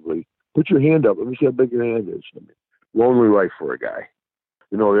 you know, like, put your hand up. Let me see how big your hand is. I mean, lonely life for a guy.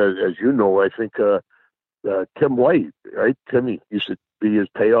 You know, as you know, I think. Tim White, right? Timmy used to be his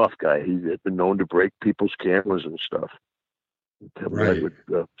payoff guy. He had been known to break people's cameras and stuff. Tim White would,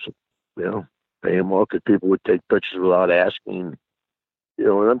 you know, pay him off because people would take pictures without asking. You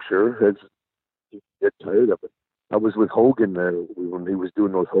know, and I'm sure he'd get tired of it. I was with Hogan when he was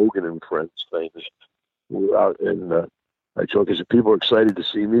doing those Hogan and Friends things. We were out, and I joke, I said, people are excited to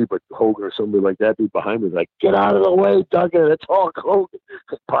see me, but Hogan or somebody like that be behind me, like, get out of the way, Duggan, it's Hulk Hogan.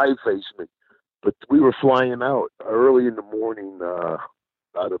 Pie face me. But we were flying out early in the morning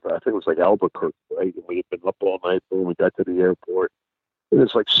out of, I think it was like Albuquerque, right? And we had been up all night when we got to the airport. And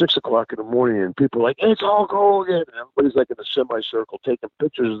it's like 6 o'clock in the morning, and people are like, it's Hulk Hogan. And everybody's like in a semicircle taking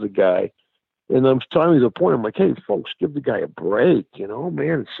pictures of the guy. And I'm finally to the point, I'm like, hey, folks, give the guy a break. You know,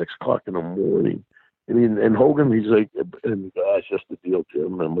 man, it's 6 o'clock in the morning. I mean, and Hogan, he's like, and it's just the deal,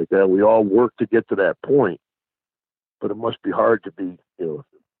 Jim. And I'm like, yeah, we all work to get to that point. But it must be hard to be, you know,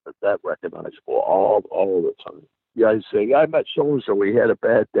 that recognizable all the time. guys saying, I met so-and-so, he had a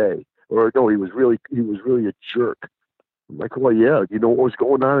bad day. Or no, he was really a jerk. I'm like, well, yeah, you know what was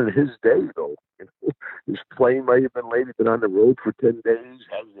going on in his day, though? You know, his plane might have been late, he'd been on the road for 10 days,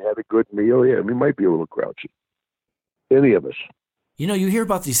 hasn't had a good meal. Yeah, I mean, he might be a little grouchy. Any of us. You know, you hear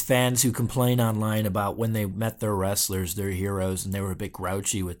about these fans who complain online about when they met their wrestlers, their heroes, and they were a bit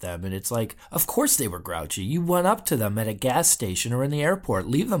grouchy with them. And it's like, of course they were grouchy. You went up to them at a gas station or in the airport.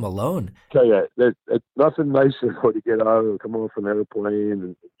 Leave them alone. Tell you, there's nothing nicer to get out and come off an airplane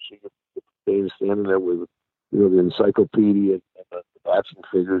and see them standing there with, you know, the encyclopedia and the action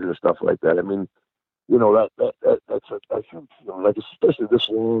figures and stuff like that. I mean, you know, that's you know, like, especially this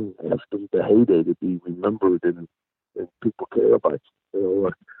long after the heyday, to be remembered and people care about it. You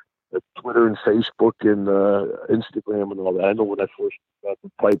know, Twitter and Facebook and Instagram and all that. I know when I first got the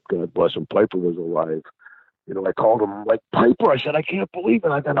Pipe, God bless him, Piper was alive. You know, I called him like, Piper, I said, I can't believe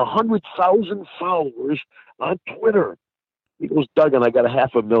it. I got 100,000 followers on Twitter. He goes, Duggan, I got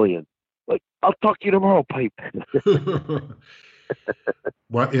 500,000. Like, I'll talk to you tomorrow, Pipe.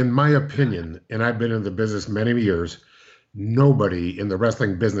 Well, in my opinion, and I've been in the business many years, nobody in the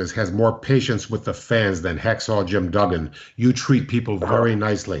wrestling business has more patience with the fans than Hacksaw Jim Duggan. You treat people very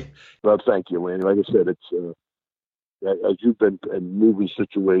nicely. Well, thank you, Lanny. Like I said, it's as you've been in movie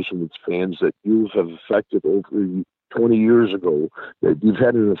situations with fans that you have affected over 20 years ago, that you've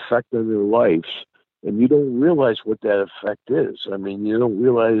had an effect on their lives, and you don't realize what that effect is. I mean, you don't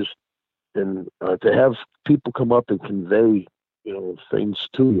realize, and to have people come up and convey, you know, things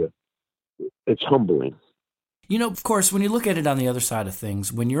to you, it's humbling. You know, of course, when you look at it on the other side of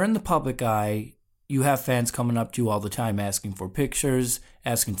things, when you're in the public eye, you have fans coming up to you all the time asking for pictures,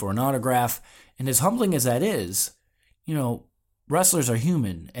 asking for an autograph. And as humbling as that is, you know, wrestlers are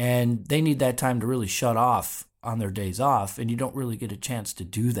human and they need that time to really shut off on their days off, and you don't really get a chance to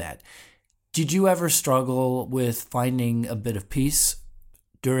do that. Did you ever struggle with finding a bit of peace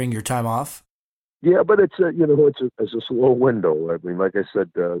during your time off? Yeah, but it's a, you know, it's a slow window. I mean, like I said,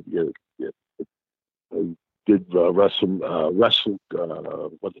 I did wrestle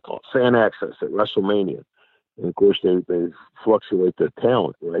what they call it, fan access at WrestleMania, and of course they fluctuate their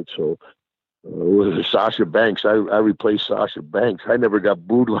talent, right? So with Sasha Banks, I replaced Sasha Banks. I never got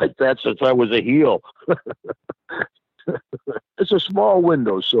booed like that since I was a heel. It's a small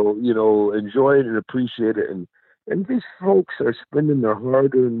window, so, you know, enjoy it and appreciate it. And these folks are spending their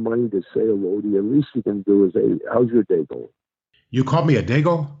hard-earned money to say hello to you. At least you can do is, hey, how's your day going? You called me a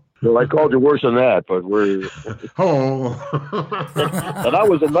dago? Well, I called you worse than that, but we're... Oh. And that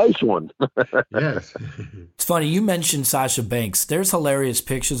was a nice one. Yes. It's funny, you mentioned Sasha Banks. There's hilarious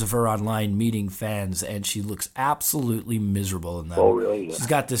pictures of her online meeting fans, and she looks absolutely miserable in them. Oh, really? Yeah. She's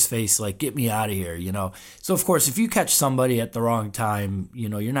got this face like, get me out of here, you know. So, of course, if you catch somebody at the wrong time, you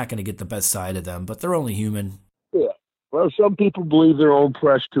know, you're not going to get the best side of them, but they're only human. Yeah. Well, some people believe their own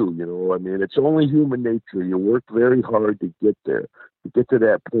press, too, you know. I mean, it's only human nature. You work very hard to get there. To get to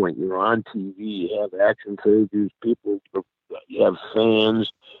that point, you're on TV, you have action figures, people, you have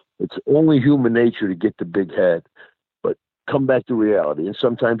fans. It's only human nature to get the big head, but come back to reality. And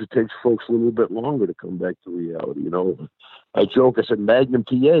sometimes it takes folks a little bit longer to come back to reality. You know, I joke, I said, Magnum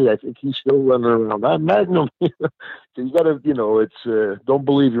PA, I think he's still running around. I'm Magnum. So you got to, you know, it's, don't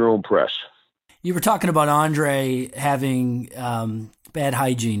believe your own press. You were talking about Andre having bad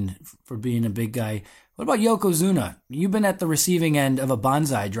hygiene for being a big guy. What about Yokozuna? You've been at the receiving end of a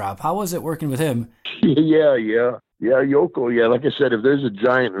bonsai drop. How was it working with him? Yeah, Yoko. Yeah, like I said, if there's a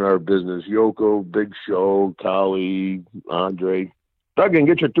giant in our business, Yoko, Big Show, Kali, Andre, Duggan,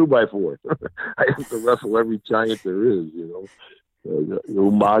 get your 2x4. I have to wrestle every giant there is, you know,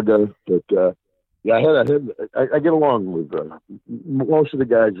 Umaga. But yeah, I get along with most of the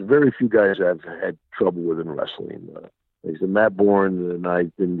guys. Very few guys I've had trouble with in wrestling. Like I said, Matt Bourne and I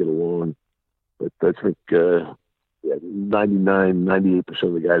didn't get along. But I think 98%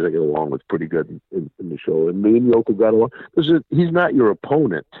 of the guys I get along with pretty good in the show. And me and Yoko got along. Because he's not your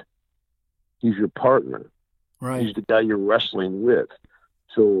opponent. He's your partner. Right. He's the guy you're wrestling with.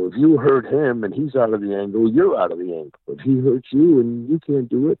 So if you hurt him and he's out of the angle, you're out of the angle. If he hurts you and you can't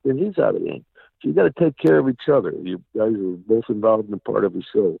do it, then he's out of the angle. So you got to take care of each other. You guys are both involved in part of the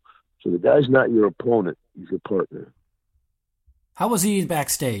show. So the guy's not your opponent. He's your partner. How was he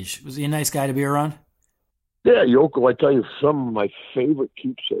backstage? Was he a nice guy to be around? Yeah, Yoko, I tell you, some of my favorite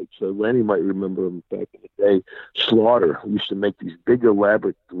keepsakes. Lanny might remember him back in the day. Slaughter. We used to make these big,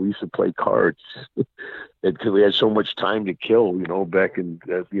 elaborate, we used to play cards. Because we had so much time to kill, you know, back in,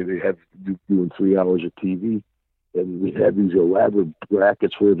 they had doing 3 hours of TV. And we had these elaborate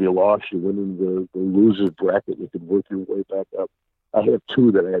brackets where if you lost, you went into the loser's bracket and you could work your way back up. I have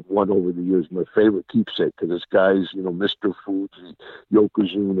two that I have won over the years. My favorite keepsake, because this guy's, Mr. Fuji,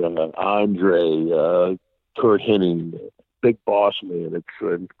 Yokozuna, Andre, Kurt Hennig, Big Boss Man.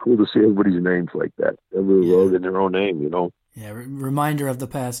 It's cool to see everybody's names like that. Everybody wrote in their own name, Yeah, reminder of the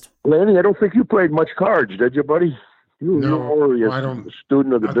past. Lanny, I don't think you played much cards, did you, buddy? No, you're I don't. A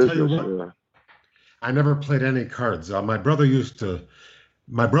student of the I'll tell you business. what, I never played any cards. My brother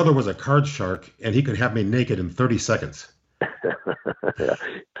was a card shark, and he could have me naked in 30 seconds.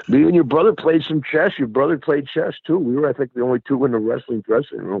 Me and your brother played some chess. Your brother played chess, too. We were, I think, the only two in the wrestling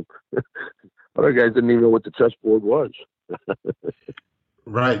dressing room. Other guys didn't even know what the chessboard was.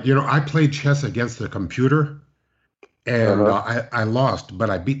 Right. I played chess against the computer, and I lost,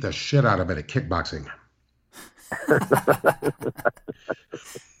 but I beat the shit out of it at kickboxing.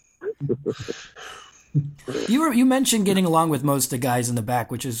 You mentioned getting along with most of the guys in the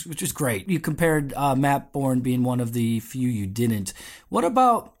back, which is great. You compared Matt Bourne being one of the few you didn't. What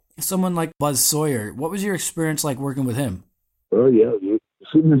about someone like Buzz Sawyer? What was your experience like working with him? Oh yeah,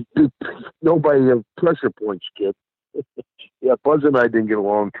 nobody have pressure points, kid. Yeah, Buzz and I didn't get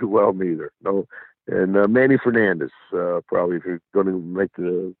along too well neither. No, and Manny Fernandez probably if you're going to make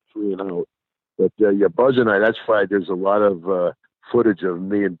the 3 and out. But yeah, Buzz and I. That's why there's a lot of footage of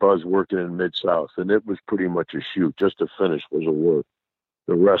me and Buzz working in Mid-South, and it was pretty much a shoot. Just the finish was a work.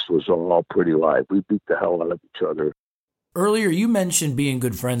 The rest was all pretty live. We beat the hell out of each other. Earlier, you mentioned being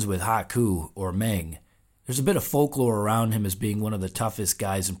good friends with Haku or Meng. There's a bit of folklore around him as being one of the toughest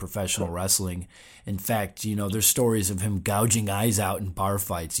guys in professional wrestling. In fact, there's stories of him gouging eyes out in bar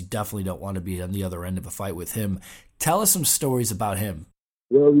fights. You definitely don't want to be on the other end of a fight with him. Tell us some stories about him.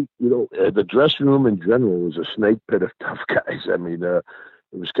 Well, the dressing room in general was a snake pit of tough guys. I mean, it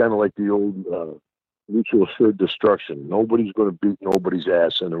was kind of like the old mutual assured destruction. Nobody's going to beat nobody's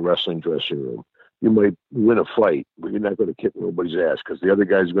ass in a wrestling dressing room. You might win a fight, but you're not going to kick nobody's ass because the other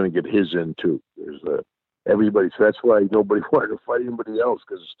guy's going to get his in too. There's everybody. So that's why nobody wanted to fight anybody else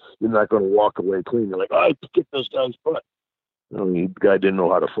because you're not going to walk away clean. You're like, I kicked this guy's butt. I mean, the guy didn't know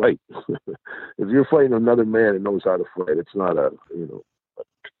how to fight. If you're fighting another man that knows how to fight, it's not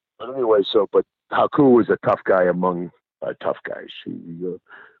But anyway, but Haku was a tough guy among tough guys. He, of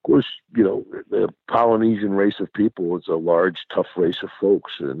course, the Polynesian race of people is a large, tough race of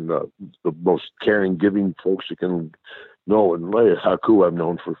folks, and the most caring, giving folks you can know. And Haku I've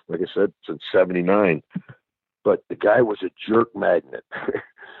known for, like I said, since '79. But the guy was a jerk magnet.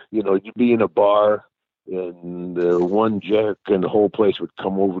 You'd be in a bar, and one jerk and the whole place would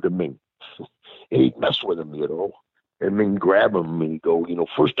come over to Ming. And he'd mess with him, and then grab him and go,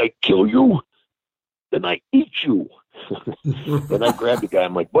 first I kill you, then I eat you. And I grabbed the guy.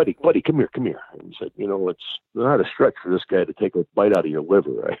 I'm like, buddy, come here. And he said, it's not a stretch for this guy to take a bite out of your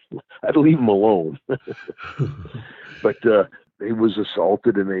liver. I'd leave him alone. But he was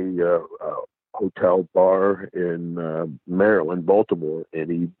assaulted in a hotel bar in Maryland, Baltimore, and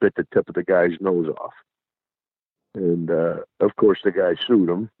he bit the tip of the guy's nose off. And, of course, the guy sued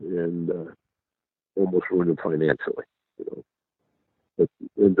him and almost ruined him financially. But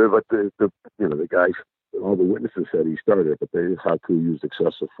the guys, all the witnesses said he started it, but Haku used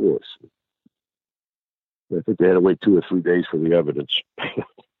excessive force. I think they had to wait 2 or 3 days for the evidence.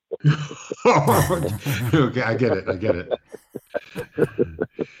 Okay, I get it.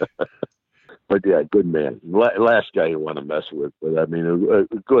 But yeah, good man. Last guy you want to mess with, but I mean, a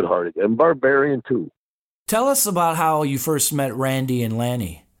good-hearted and barbarian too. Tell us about how you first met Randy and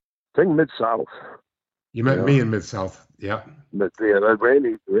Lanny. I think Mid-South. You met me in Mid-South, yeah. But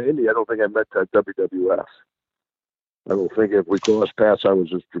Randy, I don't think I met at WWF. I don't think if we crossed paths, I was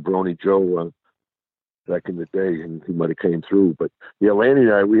just Jabroni Joe back in the day, and he might have came through. But yeah, Lanny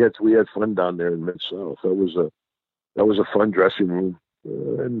and I, we had fun down there in Mid-South. That was a fun dressing room,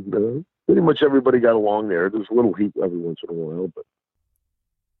 and pretty much everybody got along there. There's a little heat every once in a while, but.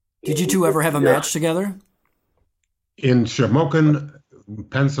 Did you two ever have a match together? In Shamokin,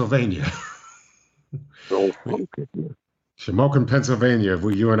 Pennsylvania. Shamokin, Pennsylvania.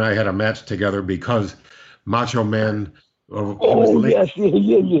 You and I had a match together because Macho Man. Was late.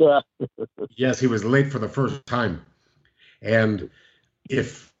 Yes. Yes, he was late for the first time, and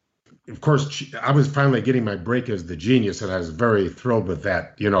of course, I was finally getting my break as the Genius, and I was very thrilled with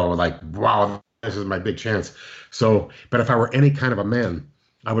that. Like, wow, this is my big chance. So, but if I were any kind of a man,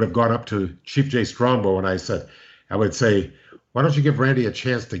 I would have gone up to Chief J. Strongbow and I would say, why don't you give Randy a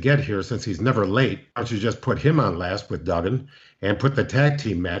chance to get here since he's never late? Why don't you just put him on last with Duggan and put the tag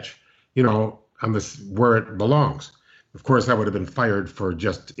team match, on this where it belongs? Of course, I would have been fired for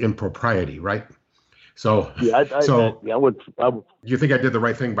just impropriety, right? So, I would. You think I did the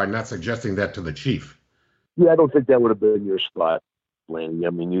right thing by not suggesting that to the chief? Yeah, I don't think that would have been your spot. Lanny. I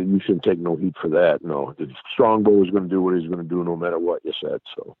mean, you shouldn't take no heat for that. No, Strongbow was going to do what he was going to do no matter what you said.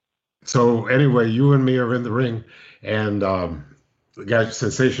 So anyway, you and me are in the ring, and the guy,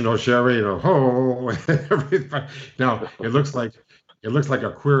 Sensational Sherry, everybody. Now it looks like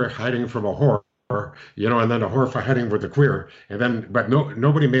a queer hiding from a whore, and then a whore hiding with the queer, but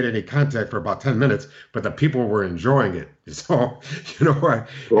nobody made any contact for about 10 minutes, but the people were enjoying it. So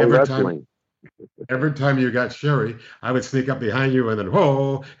every time you got Sherry, I would sneak up behind you and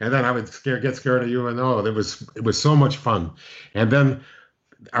then I would get scared of you, and it was so much fun, and then.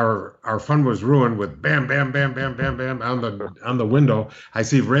 Our fun was ruined with bam, bam, bam, bam, bam, bam on the window. I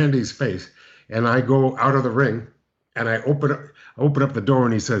see Randy's face, and I go out of the ring, and I open up the door,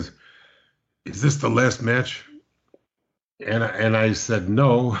 and he says, "Is this the last match?" And I said,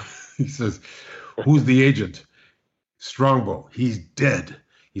 "No." He says, "Who's the agent?" "Strongbow. He's dead."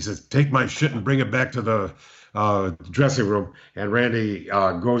 He says, "Take my shit and bring it back to the dressing room." And Randy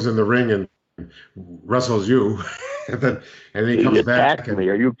goes in the ring and wrestles you. And then he comes back. Me.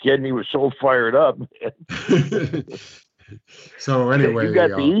 Are you kidding? He was so fired up. So anyway, you got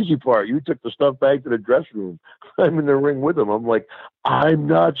the easy part. You took the stuff back to the dressing room. I'm in the ring with him. I'm like, I'm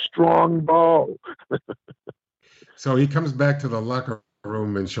not Strongbow. So he comes back to the locker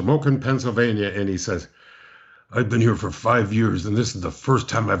room in Shamokin, Pennsylvania, and he says, "I've been here for 5 years, and this is the first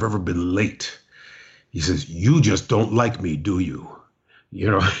time I've ever been late." He says, "You just don't like me, do you?"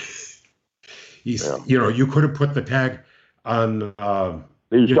 You could have put the tag on.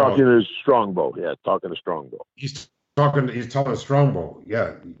 He's talking to Strongbow. Yeah, talking to Strongbow. He's telling Strongbow,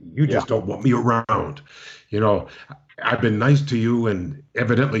 yeah, you just don't want me around. I've been nice to you, and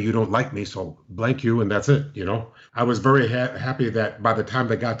evidently you don't like me, so blank you, and that's it. I was very happy that by the time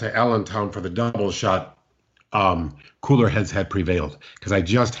they got to Allentown for the double shot, cooler heads had prevailed, because I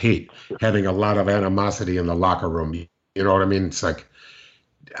just hate having a lot of animosity in the locker room. You know what I mean? It's like,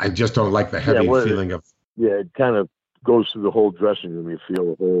 I just don't like the heavy feeling of. Yeah, it kind of goes through the whole dressing room. You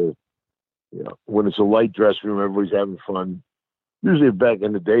feel the whole, when it's a light dressing room, everybody's having fun. Usually back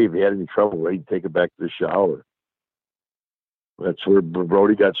in the day, if you had any trouble, they'd take it back to the shower. That's where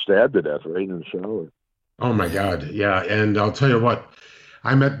Brody got stabbed to death, right in the shower. Oh my God, yeah. And I'll tell you what,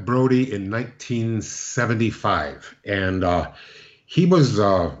 I met Brody in 1975, and he was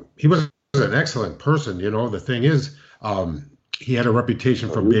an excellent person. The thing is, he had a reputation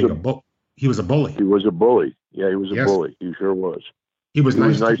for being he was a bully. He was a bully. Yeah, he was a bully. He sure was. He was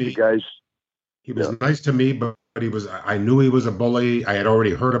nice to me. Guys. He was nice to me, but I knew he was a bully. I had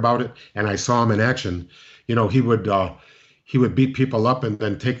already heard about it, and I saw him in action. He would beat people up and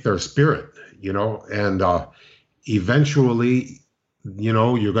then take their spirit, and eventually,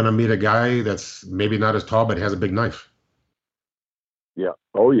 you're going to meet a guy that's maybe not as tall, but has a big knife. Yeah.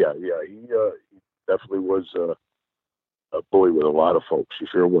 Oh, yeah. Yeah. He definitely was a bully with a lot of folks. He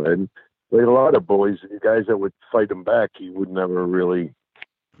sure would. And he had a lot of bullies, and the guys that would fight him back, he would never really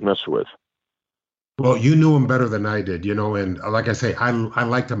mess with. Well, you knew him better than I did, and like I say, I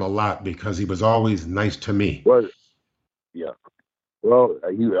liked him a lot because he was always nice to me. Well, yeah. Well,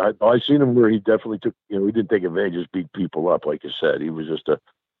 I seen him where he definitely took, he didn't take advantage, just beat people up, like you said. He was just a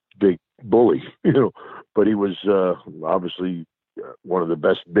big bully, but he was obviously one of the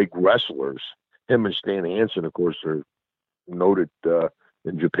best big wrestlers. Him and Stan Hansen, of course, are noted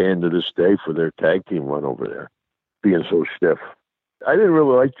in Japan to this day for their tag team run over there, being so stiff. I didn't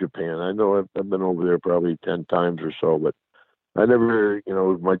really like Japan. I know I've been over there probably 10 times or so, but I never,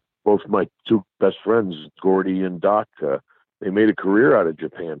 both my two best friends, Gordy and Doc, they made a career out of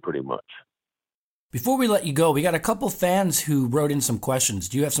Japan pretty much. Before we let you go, we got a couple fans who wrote in some questions.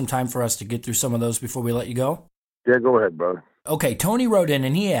 Do you have some time for us to get through some of those before we let you go? Yeah, go ahead, brother. Okay, Tony wrote in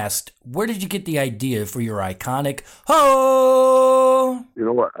and he asked, where did you get the idea for your iconic ho? You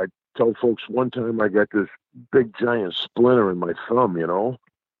know what? I tell folks one time I got this big giant splinter in my thumb, and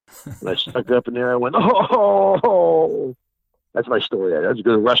I stuck it up in there. I went, oh! That's my story. That's a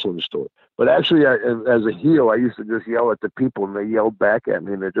good wrestling story. But actually, as a heel, I used to just yell at the people, and they yelled back at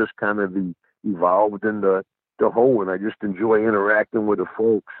me, and it just kind of evolved into the hoe, and I just enjoy interacting with the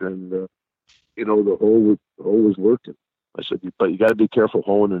folks, and the hoe was working. I said, but you got to be careful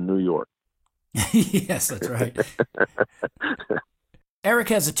hoeing in New York. Yes, that's right. Eric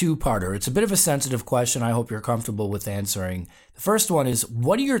has a two-parter. It's a bit of a sensitive question. I hope you're comfortable with answering. The first one is,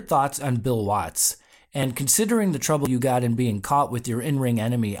 what are your thoughts on Bill Watts? And considering the trouble you got in being caught with your in-ring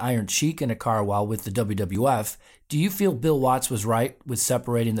enemy Iron Sheik in a car while with the WWF, do you feel Bill Watts was right with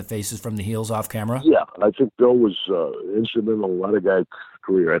separating the faces from the heels off camera? Yeah, I think Bill was instrumental in a lot of guys'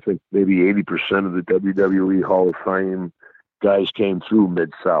 career. I think maybe 80% of the WWE Hall of Fame guys came through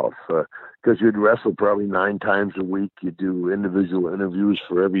Mid-South. because you'd wrestle probably 9 times a week. You do individual interviews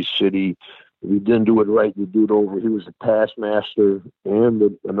for every city. If you didn't do it right, you do it over. He was a past master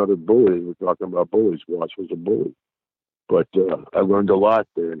and another bully. We're talking about bullies. Watts was a bully. But I learned a lot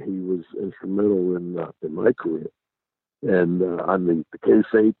there, and he was instrumental in my career. And on the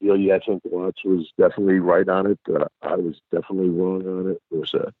kayfabe deal, yeah, I think Watts was definitely right on it. I was definitely wrong on it. It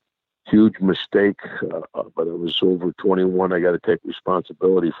was a huge mistake, but I was over 21. I got to take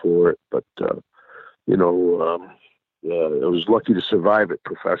responsibility for it. But, I was lucky to survive it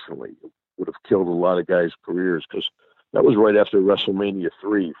professionally. It would have killed a lot of guys' careers because that was right after WrestleMania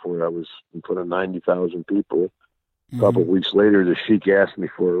 3, where I was in front of 90,000 people. A couple of weeks later, the Sheik asked me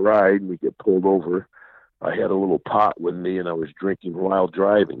for a ride, and we get pulled over. I had a little pot with me, and I was drinking while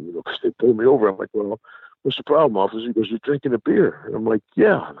driving, because they pulled me over. I'm like, well, what's the problem, officer? He goes, you're drinking a beer. And I'm like,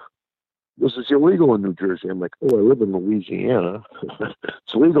 yeah. He goes, it's illegal in New Jersey. I'm like, oh, I live in Louisiana.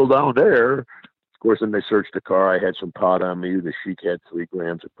 It's legal down there. Of course, then they searched the car. I had some pot on me. The Sheik had 3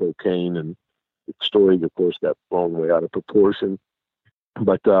 grams of cocaine, and the story, of course, got blown way out of proportion.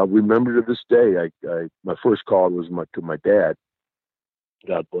 But remember to this day, my first call was to my dad.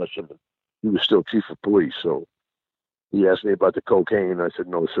 God bless him. He was still chief of police, so he asked me about the cocaine. I said,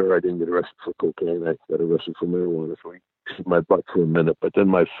 no, sir, I didn't get arrested for cocaine. I got arrested for marijuana. So he kicked my butt for a minute. But then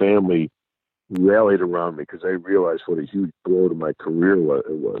my family rallied around me because they realized what a huge blow to my career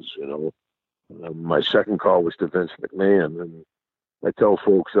it was, My second call was to Vince McMahon, and I tell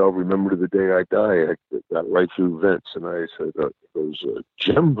folks, I'll remember to the day I die. I got right through Vince, and I said, he goes,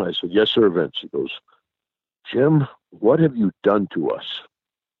 Jim? I said, yes, sir, Vince. He goes, Jim, what have you done to us?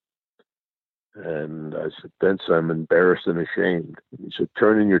 And I said, Vince, I'm embarrassed and ashamed. He said,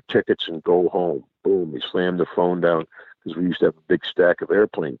 turn in your tickets and go home. Boom, he slammed the phone down because we used to have a big stack of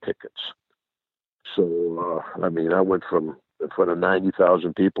airplane tickets. So, I went from in front of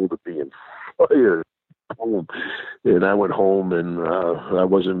 90,000 people to being fired home. And I went home, and I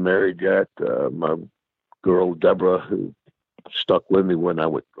wasn't married yet. My girl, Deborah, who stuck with me when I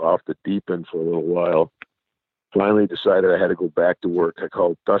went off the deep end for a little while, finally decided I had to go back to work. I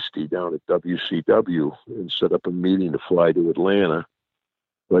called Dusty down at WCW and set up a meeting to fly to Atlanta.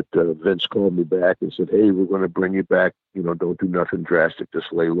 But Vince called me back and said, hey, we're going to bring you back. Don't do nothing drastic.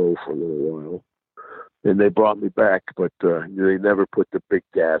 Just lay low for a little while. And they brought me back, but they never put the big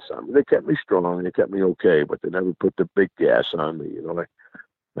gas on me. They kept me strong. They kept me okay, but they never put the big gas on me.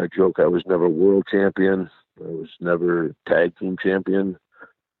 I joke I was never world champion. I was never tag team champion.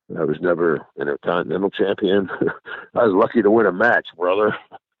 I was never intercontinental champion. I was lucky to win a match, brother.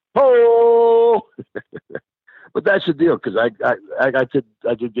 Oh, but that's the deal, because I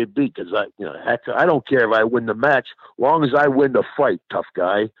could get beat, because I don't care if I win the match, long as I win the fight, tough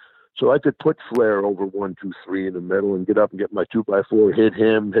guy. So I could put Flair over 1, 2, 3 in the middle and get up and get my 2x4, hit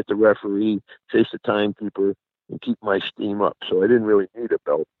him, hit the referee, chase the timekeeper, and keep my steam up. So I didn't really need a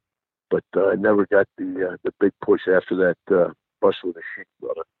belt, but I never got the big push after that bust with the Sheik,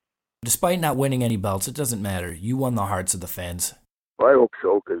 brother. Despite not winning any belts, it doesn't matter. You won the hearts of the fans. I hope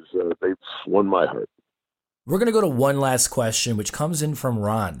so, because they've won my heart. We're going to go to one last question, which comes in from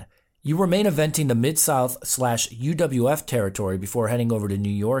Ron. You were main eventing the Mid-South/UWF territory before heading over to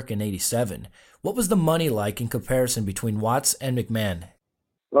New York in '87. What was the money like in comparison between Watts and McMahon?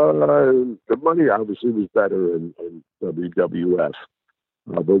 The money obviously was better in WWF.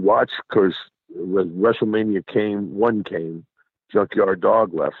 But Watts, because when WrestleMania came, Junkyard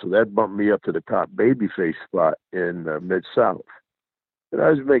Dog left, so that bumped me up to the top babyface spot in Mid-South. And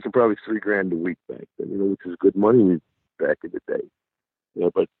I was making probably $3,000 a week back then, which was good money back in the day.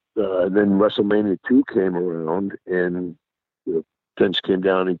 But then WrestleMania 2 came around, and Vince came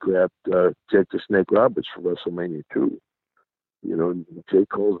down and grabbed Jake the Snake Roberts for WrestleMania 2. Jake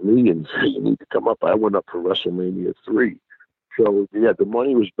calls me and said, you need to come up. I went up for WrestleMania 3. So, yeah, the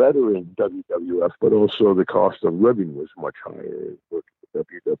money was better in WWF, but also the cost of living was much higher working at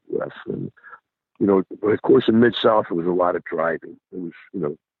WWF. And, of course, in Mid-South, it was a lot of driving. It was,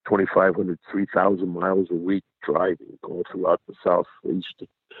 2,500, 3,000 miles a week driving all throughout the Southeast.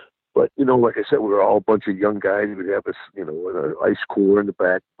 But, like I said, we were all a bunch of young guys. We'd have an ice cooler in the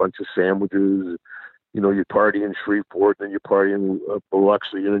back, a bunch of sandwiches. You'd party in Shreveport, then you party in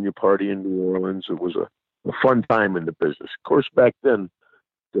Biloxi, and then you party in New Orleans. It was a fun time in the business. Of course, back then,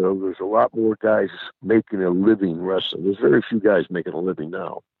 there's a lot more guys making a living wrestling. There's very few guys making a living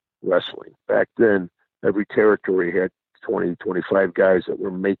now wrestling. Back then, every territory had 20, 25 guys that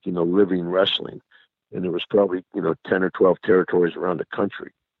were making a living wrestling. And there was probably, 10 or 12 territories around the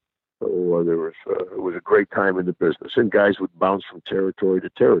country. So it was a great time in the business. And guys would bounce from territory to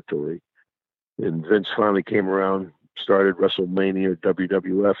territory. And Vince finally came around, started WrestleMania,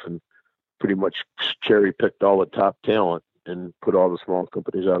 WWF, and pretty much cherry-picked all the top talent and put all the small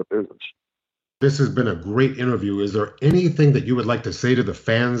companies out of business. This has been a great interview. Is there anything that you would like to say to the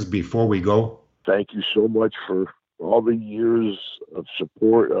fans before we go? Thank you so much for all the years of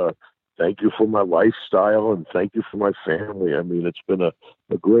support. Thank you for my lifestyle, and thank you for my family. I mean, it's been a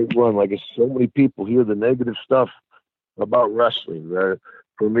great run. Like, so many people hear the negative stuff about wrestling.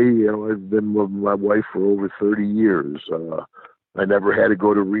 For me, I've been with my wife for over 30 years. I never had to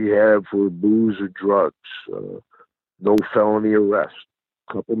go to rehab for booze or drugs. No felony arrest.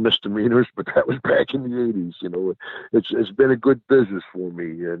 A couple misdemeanors, but that was back in the 80s. It's been a good business for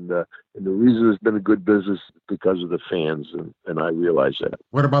me, and the reason it's been a good business is because of the fans, and I realize that.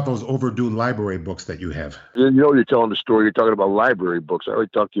 What about those overdue library books that you have? You're telling the story. You're talking about library books. I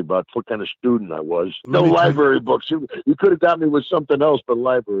already talked to you about what kind of student I was. No library books. You could have got me with something else, but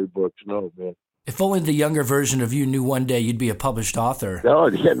library books. No, man. If only the younger version of you knew one day you'd be a published author. Oh,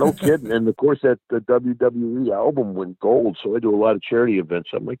 yeah, no kidding. And, of course, the WWE album went gold, so I do a lot of charity events.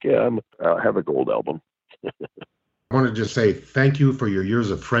 I'm like, yeah, I'll have a gold album. I want to just say thank you for your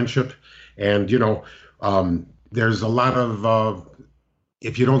years of friendship. And, there's a lot of,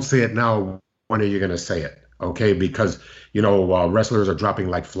 if you don't say it now, when are you going to say it? Okay, because, wrestlers are dropping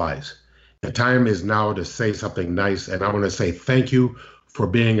like flies. The time is now to say something nice, and I want to say thank you for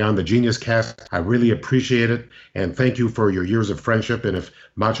being on the Genius Cast. I really appreciate it, and thank you for your years of friendship. And if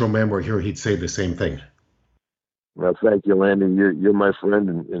Macho Man were here, he'd say the same thing. Well, thank you, Landon. You're my friend,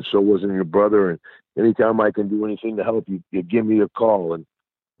 and so wasn't your brother. And anytime I can do anything to help you, give me a call. And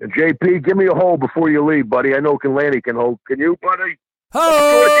JP, give me a hold before you leave, buddy. I know Lanny can hold. Can you, buddy?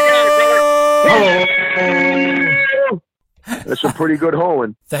 Oh! That's a pretty good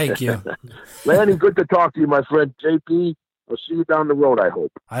hoeing. Thank you. Lanny, good to talk to you, my friend. JP, I'll see you down the road, I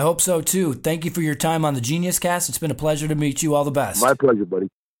hope. I hope so, too. Thank you for your time on the Genius Cast. It's been a pleasure to meet you. All the best. My pleasure, buddy.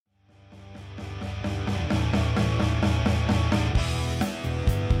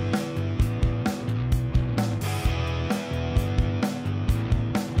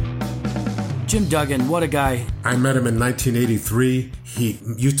 Jim Duggan, what a guy. I met him in 1983. He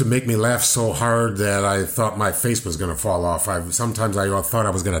used to make me laugh so hard that I thought my face was going to fall off. Sometimes I thought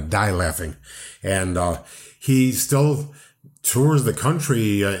I was going to die laughing. And he still tours the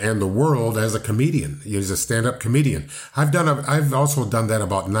country and the world as a comedian. He's a stand-up comedian. I've also done that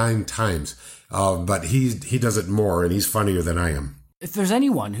about 9 times, but he does it more, and he's funnier than I am. If there's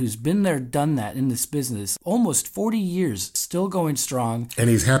anyone who's been there, done that in this business, almost 40 years, still going strong. And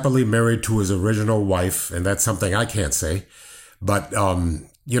he's happily married to his original wife, and that's something I can't say. But,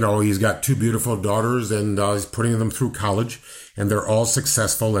 he's got 2 beautiful daughters, and he's putting them through college, and they're all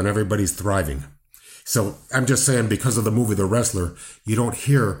successful, and everybody's thriving. So I'm just saying, because of the movie The Wrestler, you don't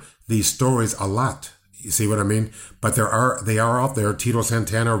hear these stories a lot. You see what I mean? But they are out there. Tito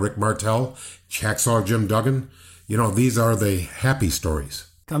Santana, Rick Martel, Hacksaw Jim Duggan. These are the happy stories.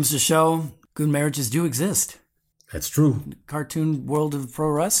 Comes to show, good marriages do exist. That's true. Cartoon world of pro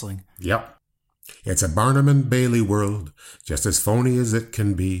wrestling. Yep. It's a Barnum and Bailey world, just as phony as it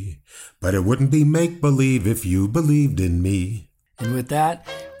can be. But it wouldn't be make-believe if you believed in me. And with that,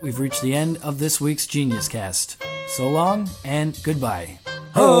 we've reached the end of this week's Genius Cast. So long and goodbye.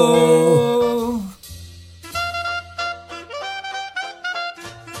 Ho!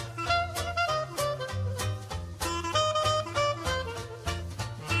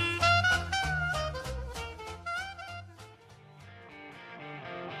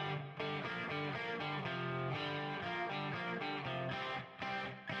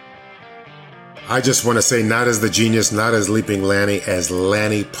 I just want to say, not as the genius, not as Leaping Lanny, as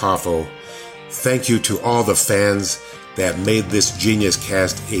Lanny Poffo. Thank you to all the fans that made this Genius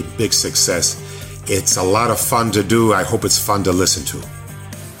Cast a big success. It's a lot of fun to do. I hope it's fun to listen to.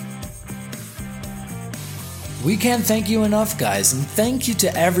 We can't thank you enough, guys, and thank you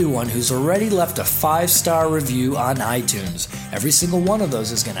to everyone who's already left a 5-star review on iTunes. Every single one of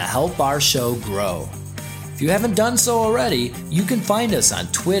those is going to help our show grow. If you haven't done so already, you can find us on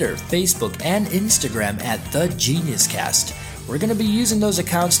Twitter, Facebook, and Instagram at The Genius Cast. We're going to be using those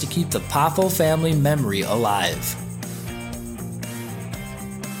accounts to keep the Poffo family memory alive.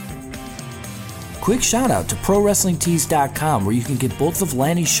 Quick shout out to ProWrestlingTees.com, where you can get both of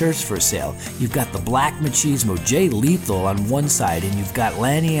Lanny's shirts for sale. You've got the Black Machismo Jay Lethal on one side, and you've got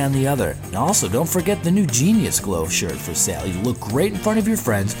Lanny on the other. And also, don't forget the new Genius Glow shirt for sale. You look great in front of your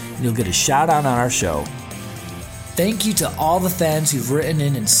friends, and you'll get a shout out on our show. Thank you to all the fans who've written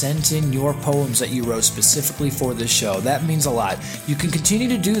in and sent in your poems that you wrote specifically for this show. That means a lot. You can continue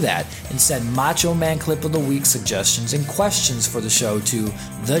to do that and send Macho Man Clip of the Week suggestions and questions for the show to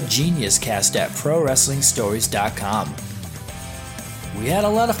thegeniuscast@prowrestlingstories.com. We had a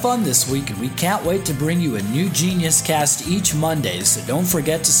lot of fun this week, and we can't wait to bring you a new Genius Cast each Monday, so don't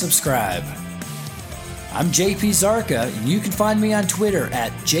forget to subscribe. I'm JP Zarka, and you can find me on Twitter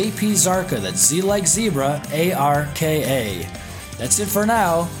at JP Zarka, that's Z like zebra, ARKA. That's it for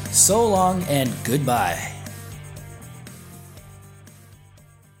now. So long and goodbye.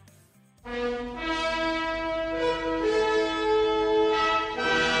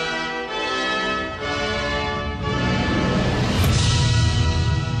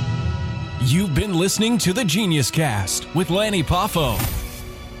 You've been listening to the Genius Cast with Lanny Poffo.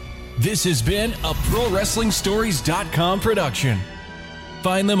 This has been a ProWrestlingStories.com production.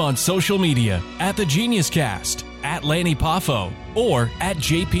 Find them on social media at The Genius Cast, at Lanny Poffo, or at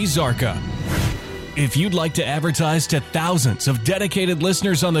JP Zarka. If you'd like to advertise to thousands of dedicated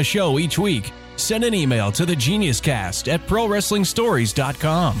listeners on the show each week, send an email to The Genius Cast at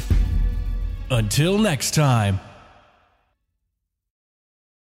ProWrestlingStories.com. Until next time.